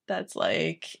that's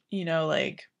like,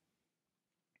 like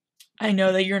I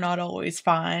know that you're not always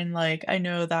fine. Like I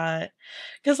know that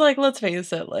cuz like let's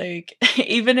face it, like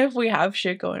even if we have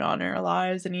shit going on in our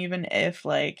lives and even if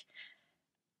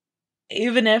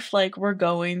we're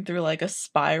going through like a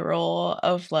spiral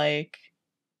of like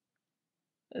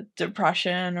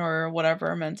depression or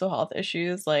whatever mental health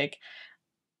issues, like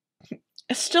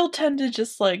I still tend to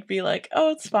just like be like,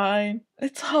 "Oh, it's fine.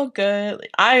 It's all good." Like,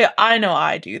 I know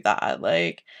I do that.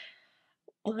 Like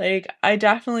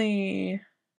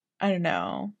I don't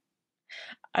know.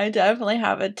 I definitely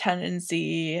have a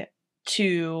tendency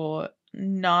to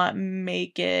not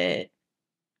make it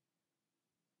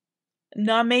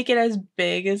as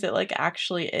big as it like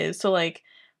actually is. So like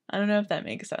I don't know if that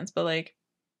makes sense, but like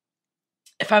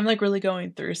if I'm like really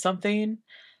going through something,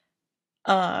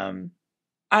 um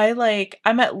I'm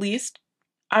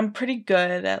pretty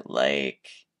good at like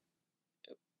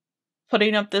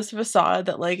putting up this facade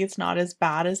that like it's not as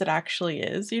bad as it actually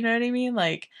is, you know what I mean?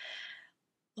 Like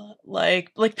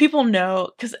people know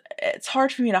cuz it's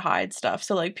hard for me to hide stuff.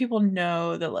 So like people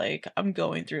know that like I'm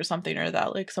going through something or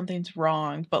that like something's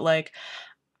wrong, but like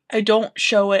I don't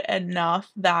show it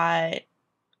enough that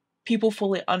people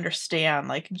fully understand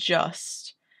like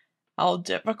just how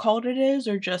difficult it is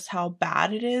or just how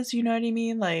bad it is, you know what I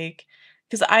mean? Like,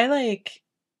 because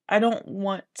I don't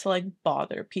want to like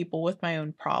bother people with my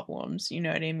own problems, you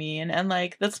know what I mean? And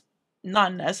like, that's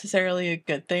not necessarily a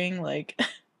good thing. Like,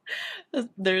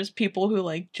 there's people who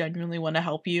like genuinely want to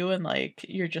help you, and like,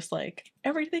 you're just like,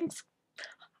 everything's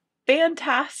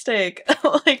fantastic,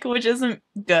 like, which isn't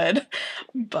good.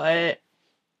 But,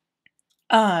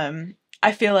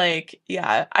 I feel like,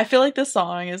 yeah, I feel like this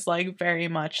song is like very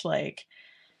much like,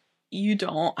 you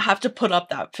don't have to put up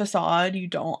that facade. You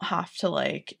don't have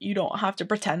to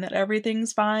pretend that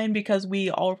everything's fine, because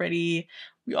we already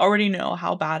know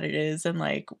how bad it is, and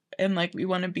like we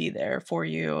want to be there for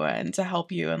you and to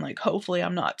help you, and like hopefully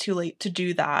I'm not too late to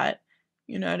do that.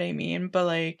 You know what I mean? But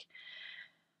like,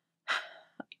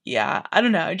 yeah, I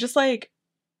don't know. Just like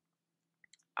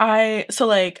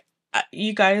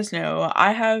you guys know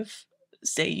I have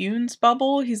Seyun's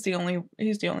bubble. He's the only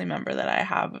member that I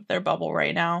have of their bubble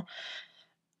right now.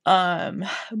 Um,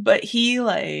 but he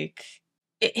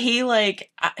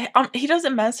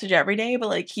doesn't message every day, but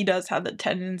like he does have the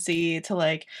tendency to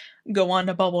like go on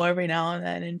a bubble every now and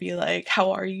then and be like,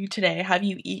 "How are you today? Have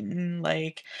you eaten?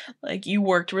 Like you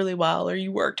worked really well, or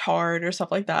you worked hard, or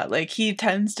stuff like that." Like he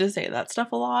tends to say that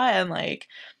stuff a lot, and like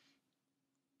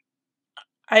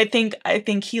I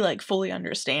think he like fully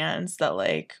understands that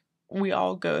like we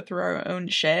all go through our own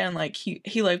shit, and like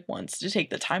he like wants to take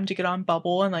the time to get on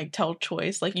bubble and like tell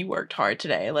Choice like you worked hard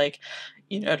today, like,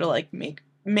 you know, to like make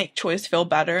Choice feel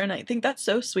better. And I think that's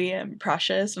so sweet and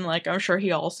precious, and like I'm sure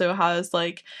he also has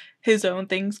like his own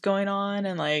things going on,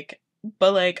 and like,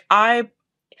 but like I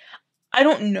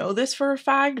don't know this for a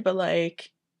fact, but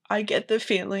like I get the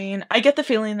feeling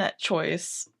that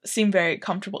Choice seemed very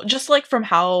comfortable. Just like from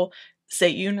how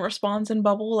Seyun responds in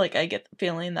Bubble, like I get the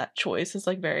feeling that Choice is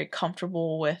like very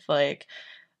comfortable with like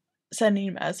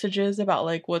sending messages about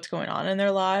like what's going on in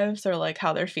their lives, or like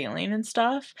how they're feeling and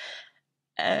stuff.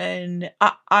 And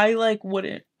I like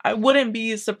wouldn't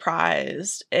be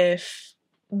surprised if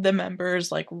the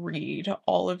members like read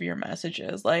all of your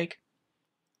messages. Like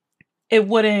it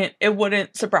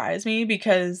wouldn't surprise me,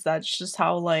 because that's just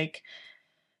like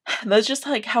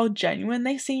how genuine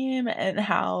they seem, and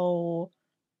how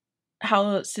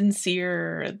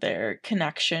sincere their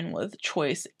connection with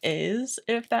Choice is,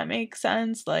 if that makes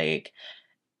sense. Like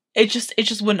it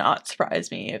just would not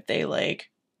surprise me if they like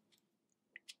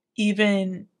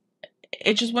even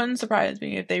it just wouldn't surprise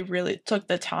me if they really took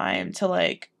the time to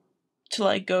like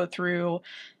go through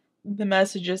the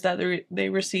messages that they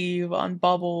receive on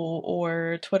Bubble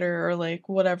or Twitter, or like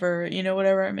whatever, you know,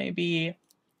 whatever it may be,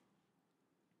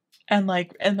 and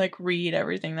like read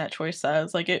everything that Choice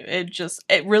says. Like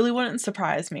it really wouldn't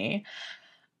surprise me.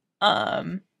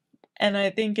 Um and I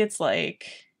think it's like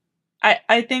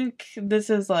I think this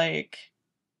is like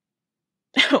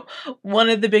one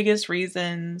of the biggest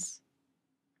reasons.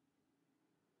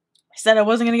 I said I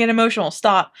wasn't gonna get emotional.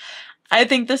 Stop. I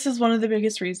think this is one of the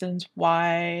biggest reasons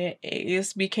why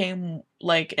Ace became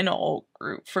like an alt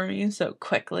group for me so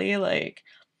quickly. Like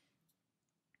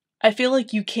I feel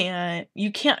like you can't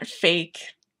fake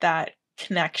that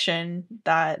connection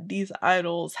that these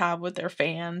idols have with their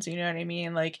fans, you know what I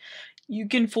mean? Like you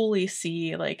can fully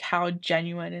see like how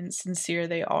genuine and sincere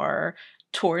they are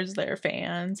towards their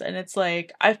fans, and it's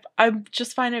like I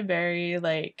just find it very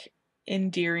like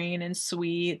endearing and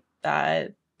sweet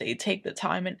that they take the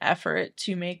time and effort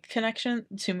to make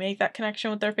that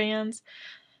connection with their fans.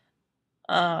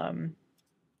 Um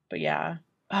but yeah.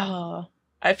 Oh,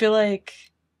 I feel like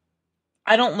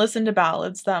I don't listen to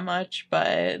ballads that much,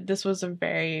 but this was a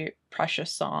very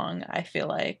precious song, I feel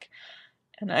like.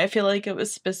 And I feel like it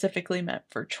was specifically meant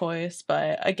for Choice,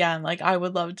 but again, like I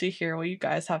would love to hear what you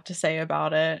guys have to say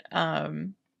about it. I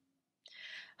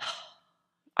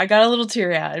got a little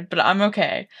teary-eyed, but I'm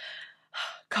okay.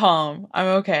 Calm. I'm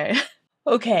okay.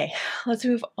 Okay, let's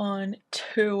move on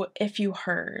to If You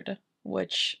Heard,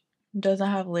 which doesn't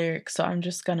have lyrics, so I'm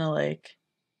just gonna like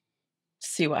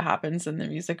see what happens in the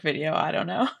music video. I don't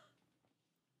know.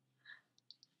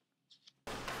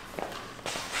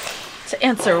 To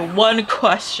answer one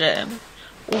question.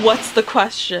 What's the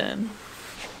question?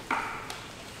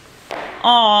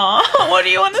 Aw, what do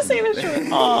you want to say to Troy?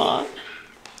 Aw.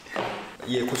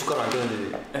 얘 고춧가루 안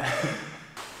되는데.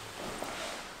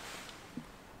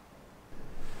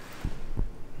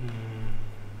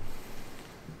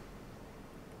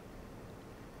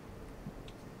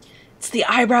 It's the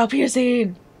eyebrow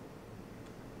piercing.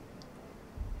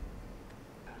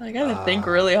 I gotta think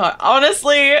really hard.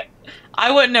 Honestly,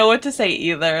 I wouldn't know what to say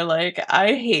either. Like,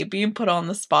 I hate being put on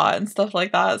the spot and stuff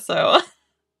like that, so.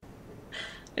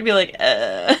 I'd be like,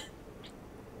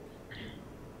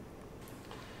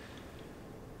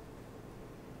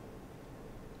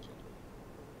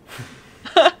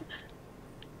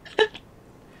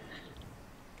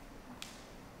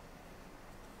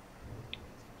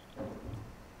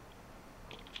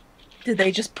 Did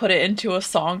they just put it into a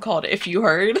song called If You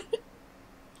Heard?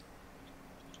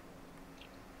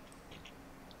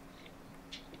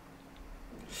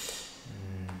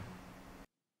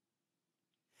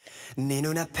 네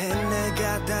눈앞에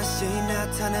내가 다시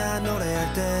나타나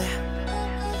노래할 때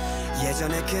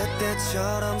예전에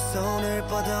그때처럼 손을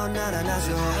뻗어 날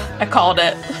안아줘. I called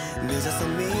it. 늦어서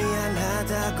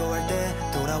미안하다고 할 때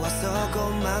돌아와서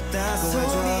고맙다고 해줘.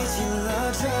 소리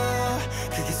질러줘.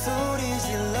 크게 소리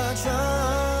질러줘.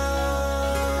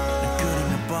 난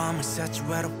그리며 밤을 새지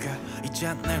외롭게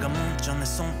이제 내가 멈춰 내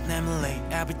손 내밀래.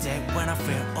 Every day when I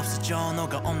feel 없어져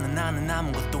너가 없는 나는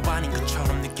아무것도 아닌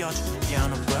것처럼 느껴져.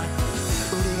 Piano but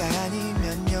우리가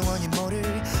아니면 영원히 모를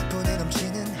분에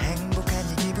넘치는 행복한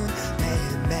이 기분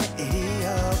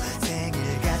매일매일이요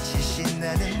생일같이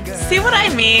신나는 걸. See what I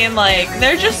mean? Like,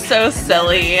 they're just so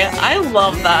silly. I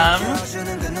love them.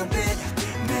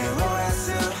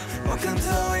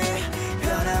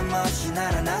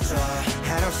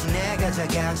 한없이 내가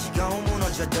작아지고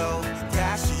무너져도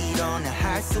다시 일어나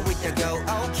할 수 있다고.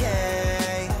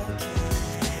 Okay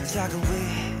작은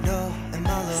위로의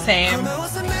말로 Same.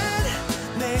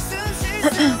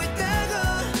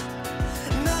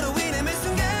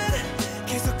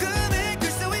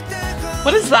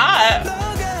 What is that?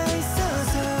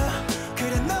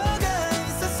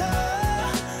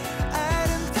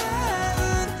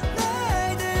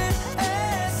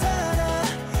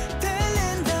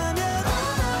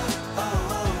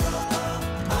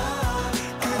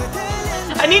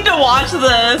 I need to watch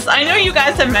this. I know you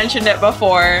guys have mentioned it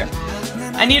before.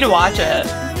 I need to watch it.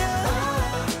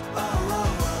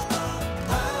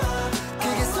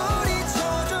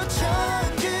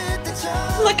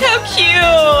 Look how cute!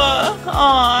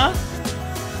 Aww.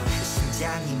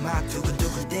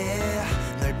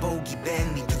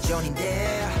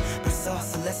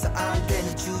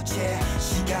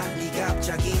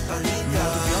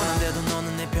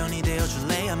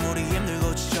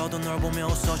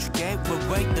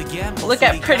 Look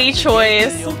at Pretty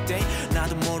Choice.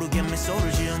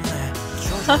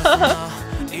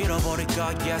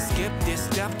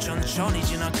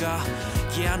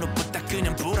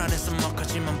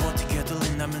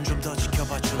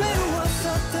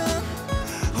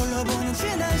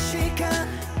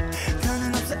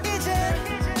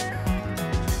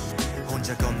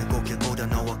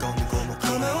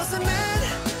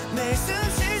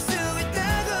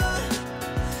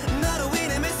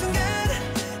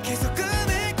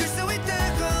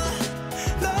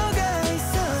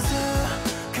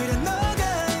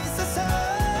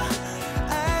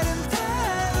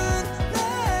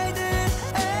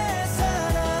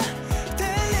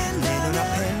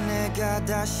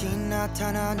 다시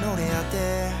나타나 노래할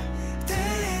때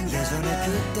예전에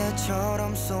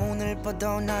그때처럼 손을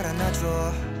뻗어 날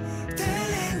안아줘.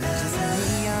 늦어서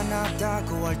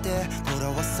미안하다고 할 때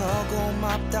돌아와서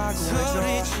고맙다고 해줘.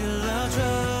 소리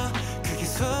질러줘. 크게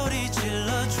소리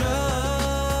질러줘.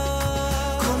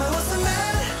 고마워서 난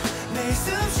매일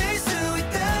숨 쉴 수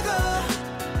있다고.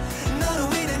 너로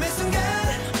인해 매 순간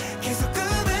계속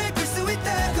꿈을 꿀 수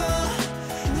있다고.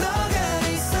 너가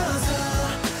있어서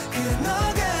그래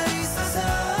너가 있어서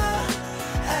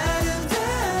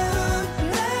아름다운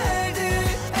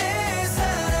날들에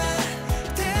살아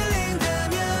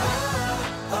들린다면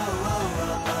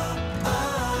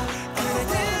그래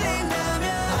들린다면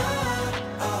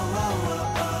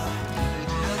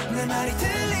내 말이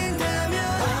들린다면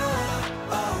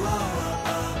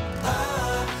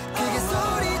그게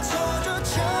소리쳐줘.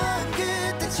 처음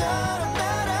그때처럼 날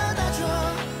안아줘.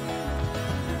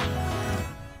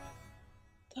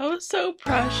 That was so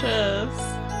precious.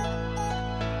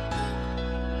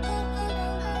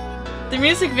 The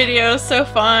music video is so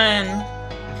fun.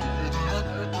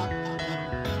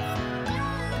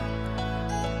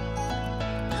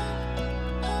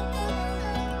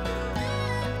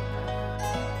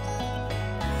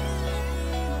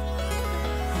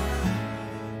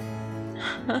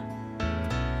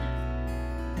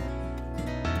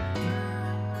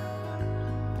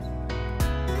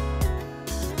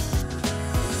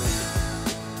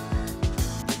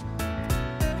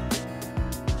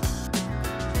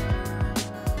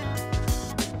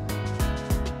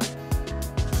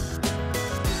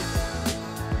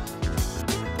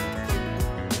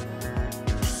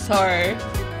 Sorry.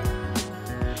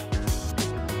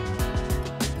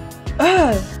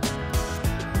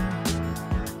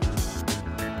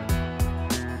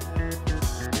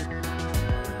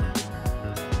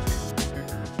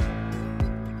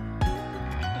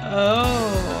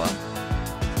 Oh.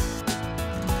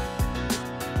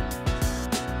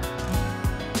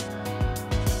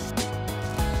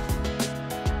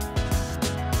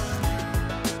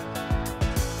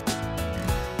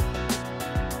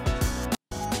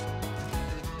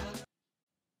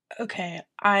 Okay,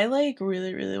 I like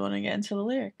really want to get into the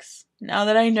lyrics. Now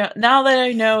that I know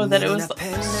that it was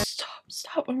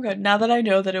stop. Oh my god. Now that I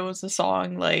know that it was a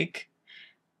song like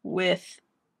with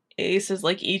Ace's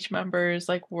like each member's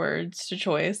like words to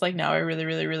choice, like now I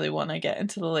really want to get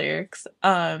into the lyrics.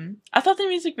 I thought the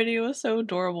music video was so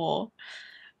adorable.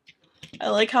 I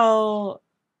like how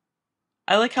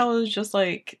it was just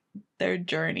like their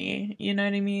journey, you know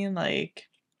what I mean? Like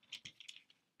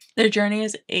their journey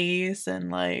as Ace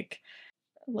and like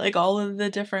all of the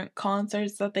different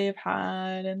concerts that they've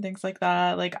had and things like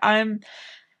that. Like I'm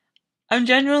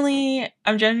genuinely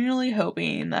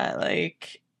hoping that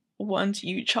like once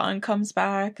Yuchan comes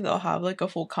back, they'll have like a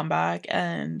full comeback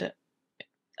and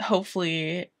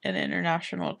hopefully an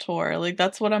international tour. Like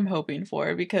that's what I'm hoping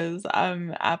for because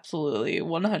I'm absolutely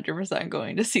 100%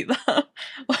 going to see them.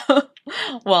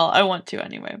 Well, I want to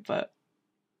anyway, but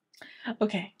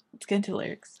okay, let's get into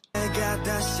lyrics.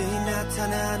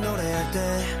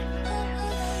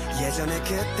 예전에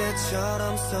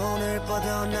그때처럼 손을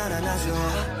뻗어 날 안아줘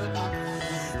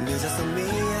늦어서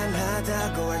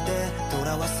미안하다고 할 때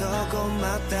돌아와서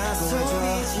고맙다고 해줘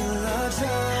소리 질러줘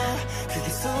크게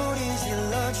소리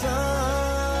질러줘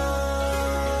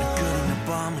끓이는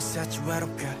밤을 새지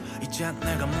외롭게 이제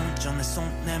내가 먼저 내 손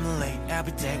내밀래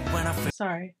Every day when I feel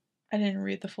Sorry, I didn't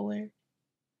read the full lyric.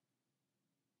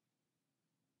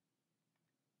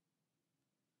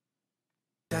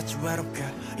 새지 외롭게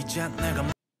이제 내가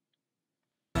내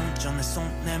손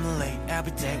내밀래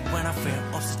Every day when I feel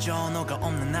없어져 너가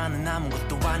없는 나는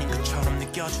아무것도 아닌 것처럼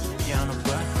느껴져 Piano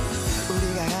bar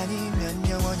우리가 아니면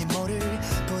영원히 모를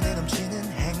돈에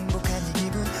넘치는 행복한 이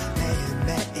기분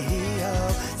매일매일이요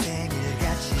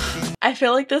생일같이 I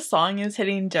feel like this song is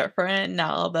hitting different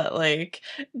now that like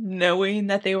knowing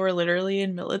that they were literally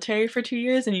in military for 2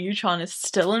 years and Yuchan is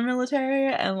still in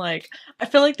military and like I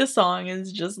feel like this song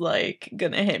is just like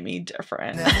gonna hit me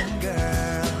different.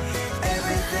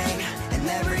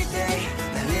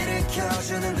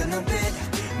 켜주는 그 눈빛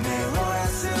매일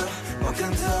월화수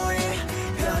목금토일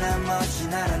변함없이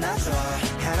날 안아줘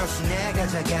한없이 내가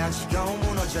작아지고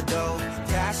무너져도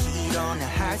다시 일어나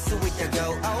할 수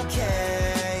있다고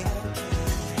Okay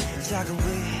작은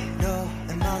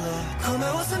위로의 말로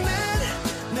고마워서 난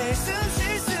매일 숨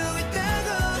쉴 수 있다고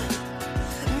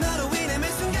너로 인해 매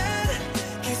순간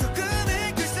계속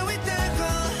꿈을 꿀 수 있다고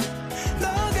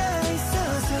너가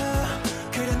있어서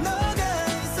그래 너가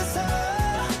있어서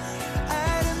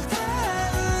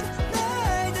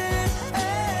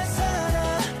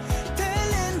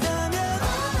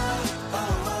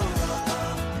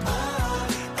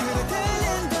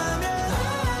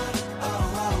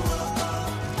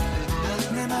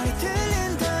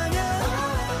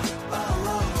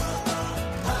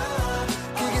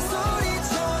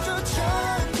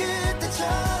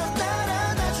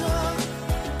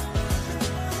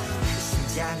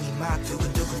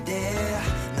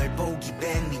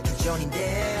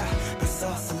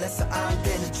벌써 설레서 안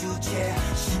되는 주제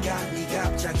시간이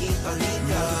갑자기 빨리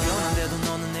가 너도 변한데도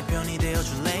너는 내 편이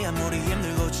되어줄래 아무리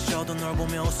힘들고 지쳐도 널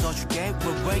보며 웃어줄게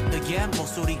Wait 너의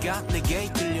목소리가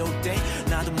내게 들려올 때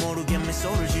나도 모르게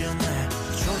미소를 지었네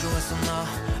초조해서 나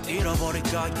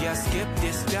잃어버릴까 Yeah skip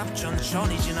this step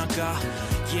천천히 지나가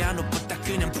Yeah 너보다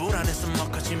그냥 불안해서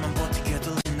먹하지만 버티게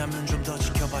들린다면 좀 더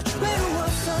지켜봐줄래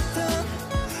외로웠었던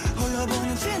홀로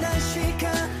보는 지난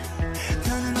시간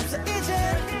더는 없어 이제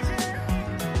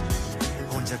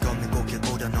혼자 걷는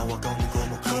꽃길보다 너와 걷는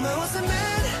골목 고마워서 난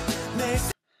매일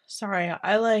Sorry,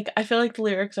 I feel like the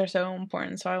lyrics are so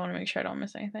important, so I want to make sure I don't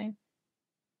miss anything.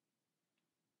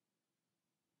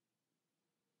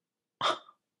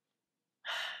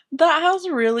 That has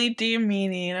really deep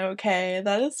meaning, okay?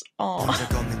 That is all.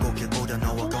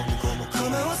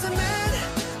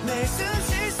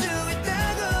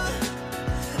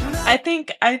 I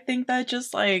think that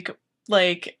just like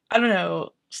I don't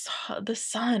know, the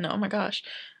sun. Oh my gosh.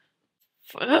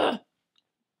 Ugh.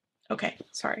 Okay,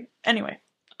 sorry. Anyway,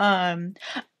 I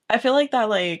feel like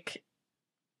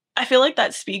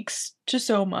that speaks to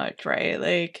so much, right?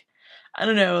 Like I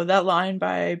don't know, that line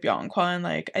by Byungkwan,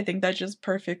 like I think that just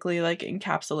perfectly like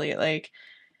encapsulate like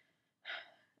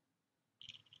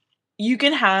you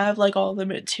can have like all the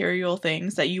material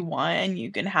things that you want and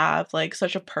you can have like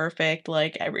such a perfect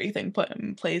like everything put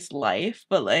in place life,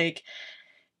 but like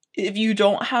if you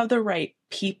don't have the right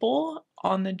people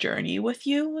on the journey with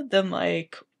you, then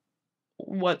like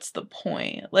what's the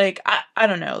point? Like, I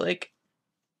don't know, like,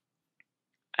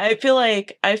 I feel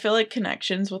like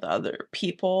connections with other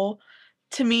people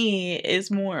to me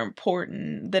is more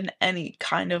important than any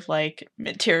kind of like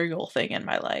material thing in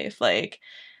my life. Like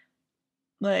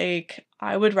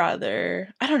I would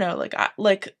rather, I don't know,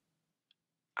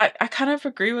 I kind of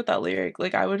agree with that lyric.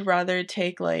 Like I would rather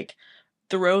take like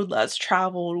the road less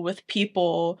traveled with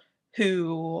people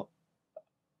who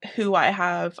I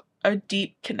have a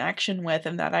deep connection with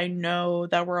and that I know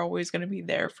that we're always going to be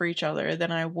there for each other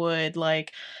than I would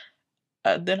like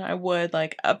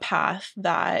a path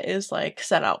that is like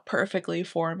set out perfectly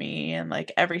for me and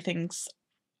like everything's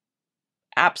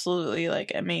absolutely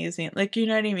like amazing. Like you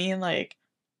know what I mean? Like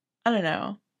I don't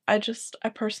know. I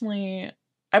personally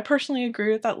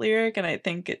agree with that lyric and I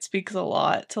think it speaks a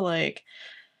lot to like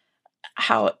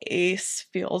how Ace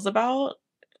feels about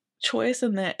choice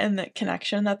and the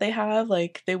connection that they have.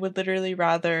 Like they would literally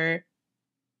rather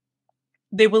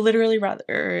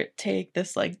take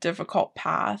this like difficult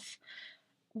path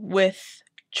with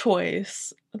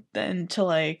choice than to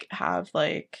like have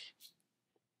like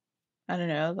I don't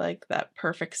know, like that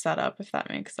perfect setup if that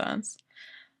makes sense.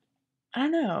 I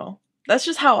don't know. That's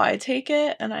just how I take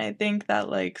it and I think that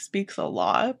like speaks a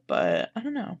lot, but I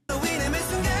don't know.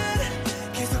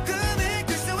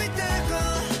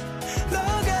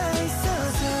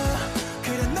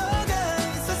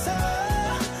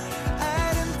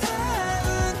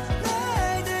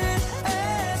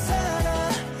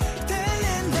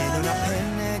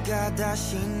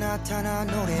 다시 나타나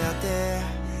노래하대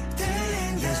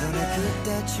예전에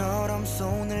그때처럼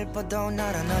손을 뻗어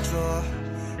날 안아줘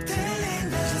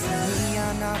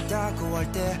미안하다고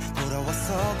할 때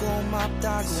돌아와서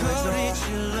고맙다고 해줘 소리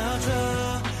질러줘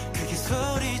크게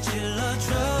소리 질러줘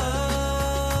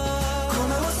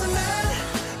고마워서 난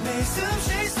매일 숨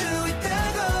쉴 수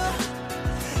있다고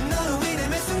너로 인해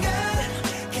매 순간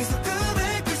계속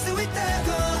꿈을 꿀 수 있다고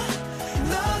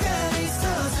너가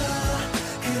있어서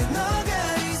그래 너가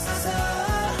있어서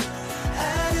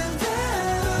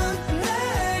아름다운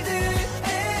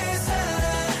날들에 살아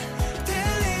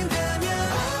들린다면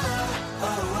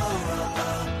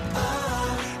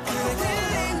그래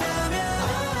들린다면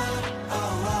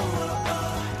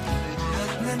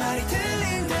내 말이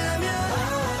들린다면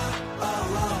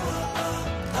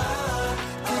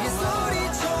크게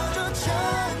소리쳐줘 저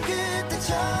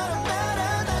그때처럼 날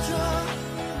안아줘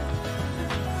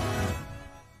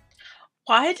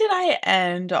Why did I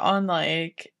end on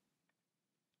like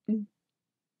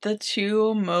the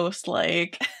two most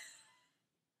like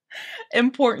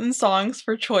important songs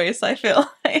for choice, I feel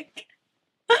like.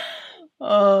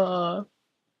 Oh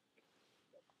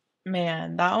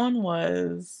man, that one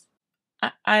was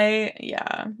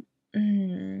yeah.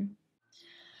 Mm.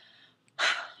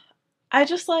 I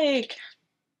just like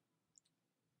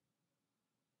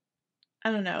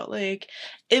I don't know, like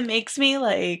it makes me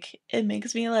like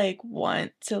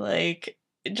want to like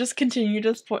just continue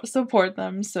to support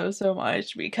them so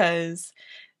much because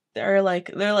they're like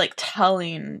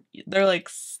telling they're like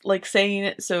like saying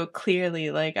it so clearly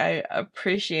like I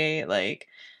appreciate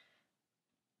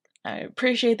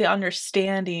the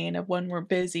understanding of when we're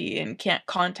busy and can't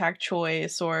contact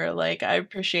choice or like I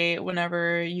appreciate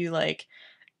whenever you like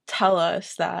tell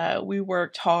us that we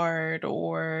worked hard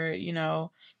or you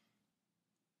know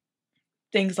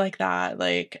things like that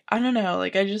like I don't know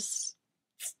like I just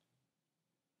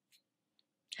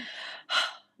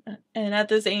and at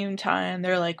the same time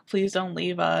they're like please don't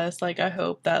leave us like I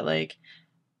hope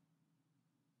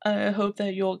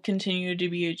that you'll continue to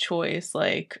be a choice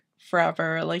like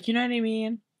forever. Like, you know what I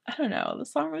mean? I don't know. The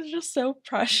song was just so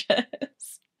precious.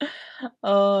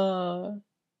 Oh.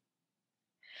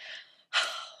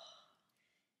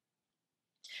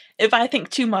 If I think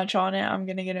too much on it, I'm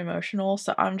gonna get emotional,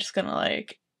 so I'm just gonna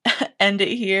like end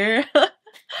it here.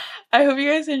 I hope you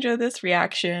guys enjoyed this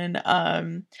reaction.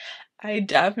 I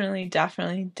definitely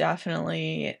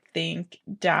think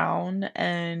Down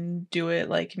and Do It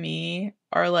Like Me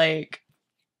are like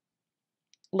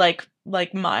my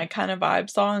kind of vibe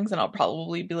songs and I'll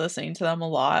probably be listening to them a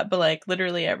lot, but like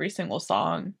literally every single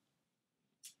song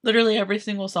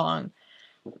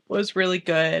was really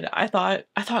good. I thought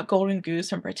Golden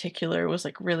Goose in particular was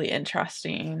like really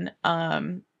interesting.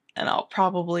 And I'll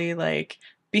probably like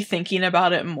be thinking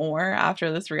about it more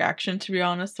after this reaction to be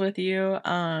honest with you.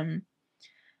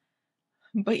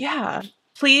 But yeah,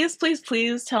 please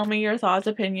tell me your thoughts,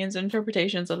 opinions,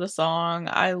 interpretations of the songs.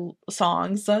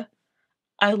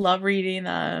 I love reading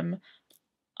them.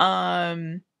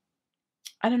 Um,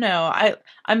 I don't know. I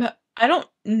don't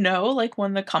know like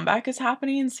when the comeback is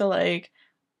happening, so like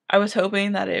I was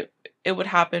hoping that it would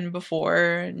happen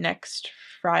before next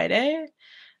Friday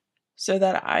so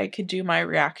that I could do my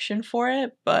reaction for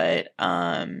it, but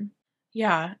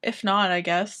yeah, if not, I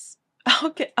guess I'll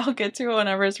get to it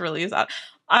whenever it's released.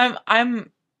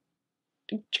 I'm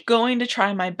going to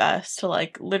try my best to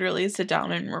like literally sit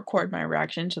down and record my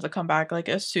reaction to the comeback like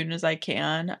as soon as I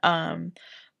can.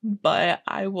 But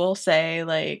I will say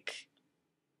like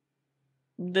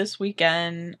this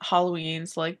weekend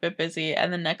Halloween's like a bit busy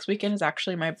and the next weekend is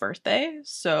actually my birthday.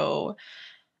 So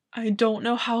I don't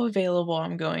know how available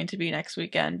I'm going to be next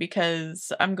weekend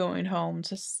because I'm going home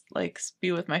to like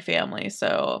be with my family.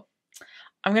 So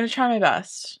I'm gonna try my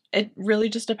best. It really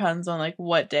just depends on like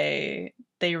what day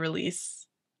they release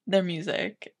their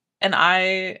music. And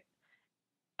I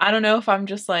don't know if I'm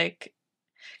just like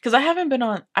because I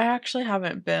actually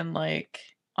haven't been like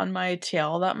on my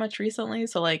TL that much recently.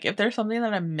 So like if there's something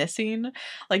that I'm missing,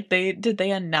 like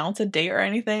they announce a date or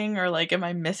anything or like am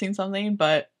I missing something?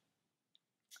 But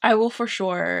I will for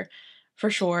sure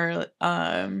get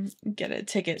a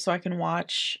ticket so I can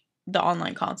watch the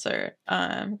online concert.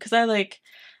 Because I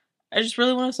just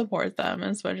really want to support them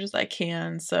as much as I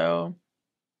can. So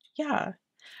yeah.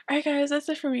 Alright guys, that's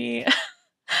it for me.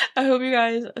 I hope you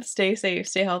guys stay safe,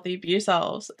 stay healthy, be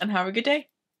yourselves, and have a good day.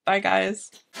 Bye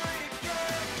guys.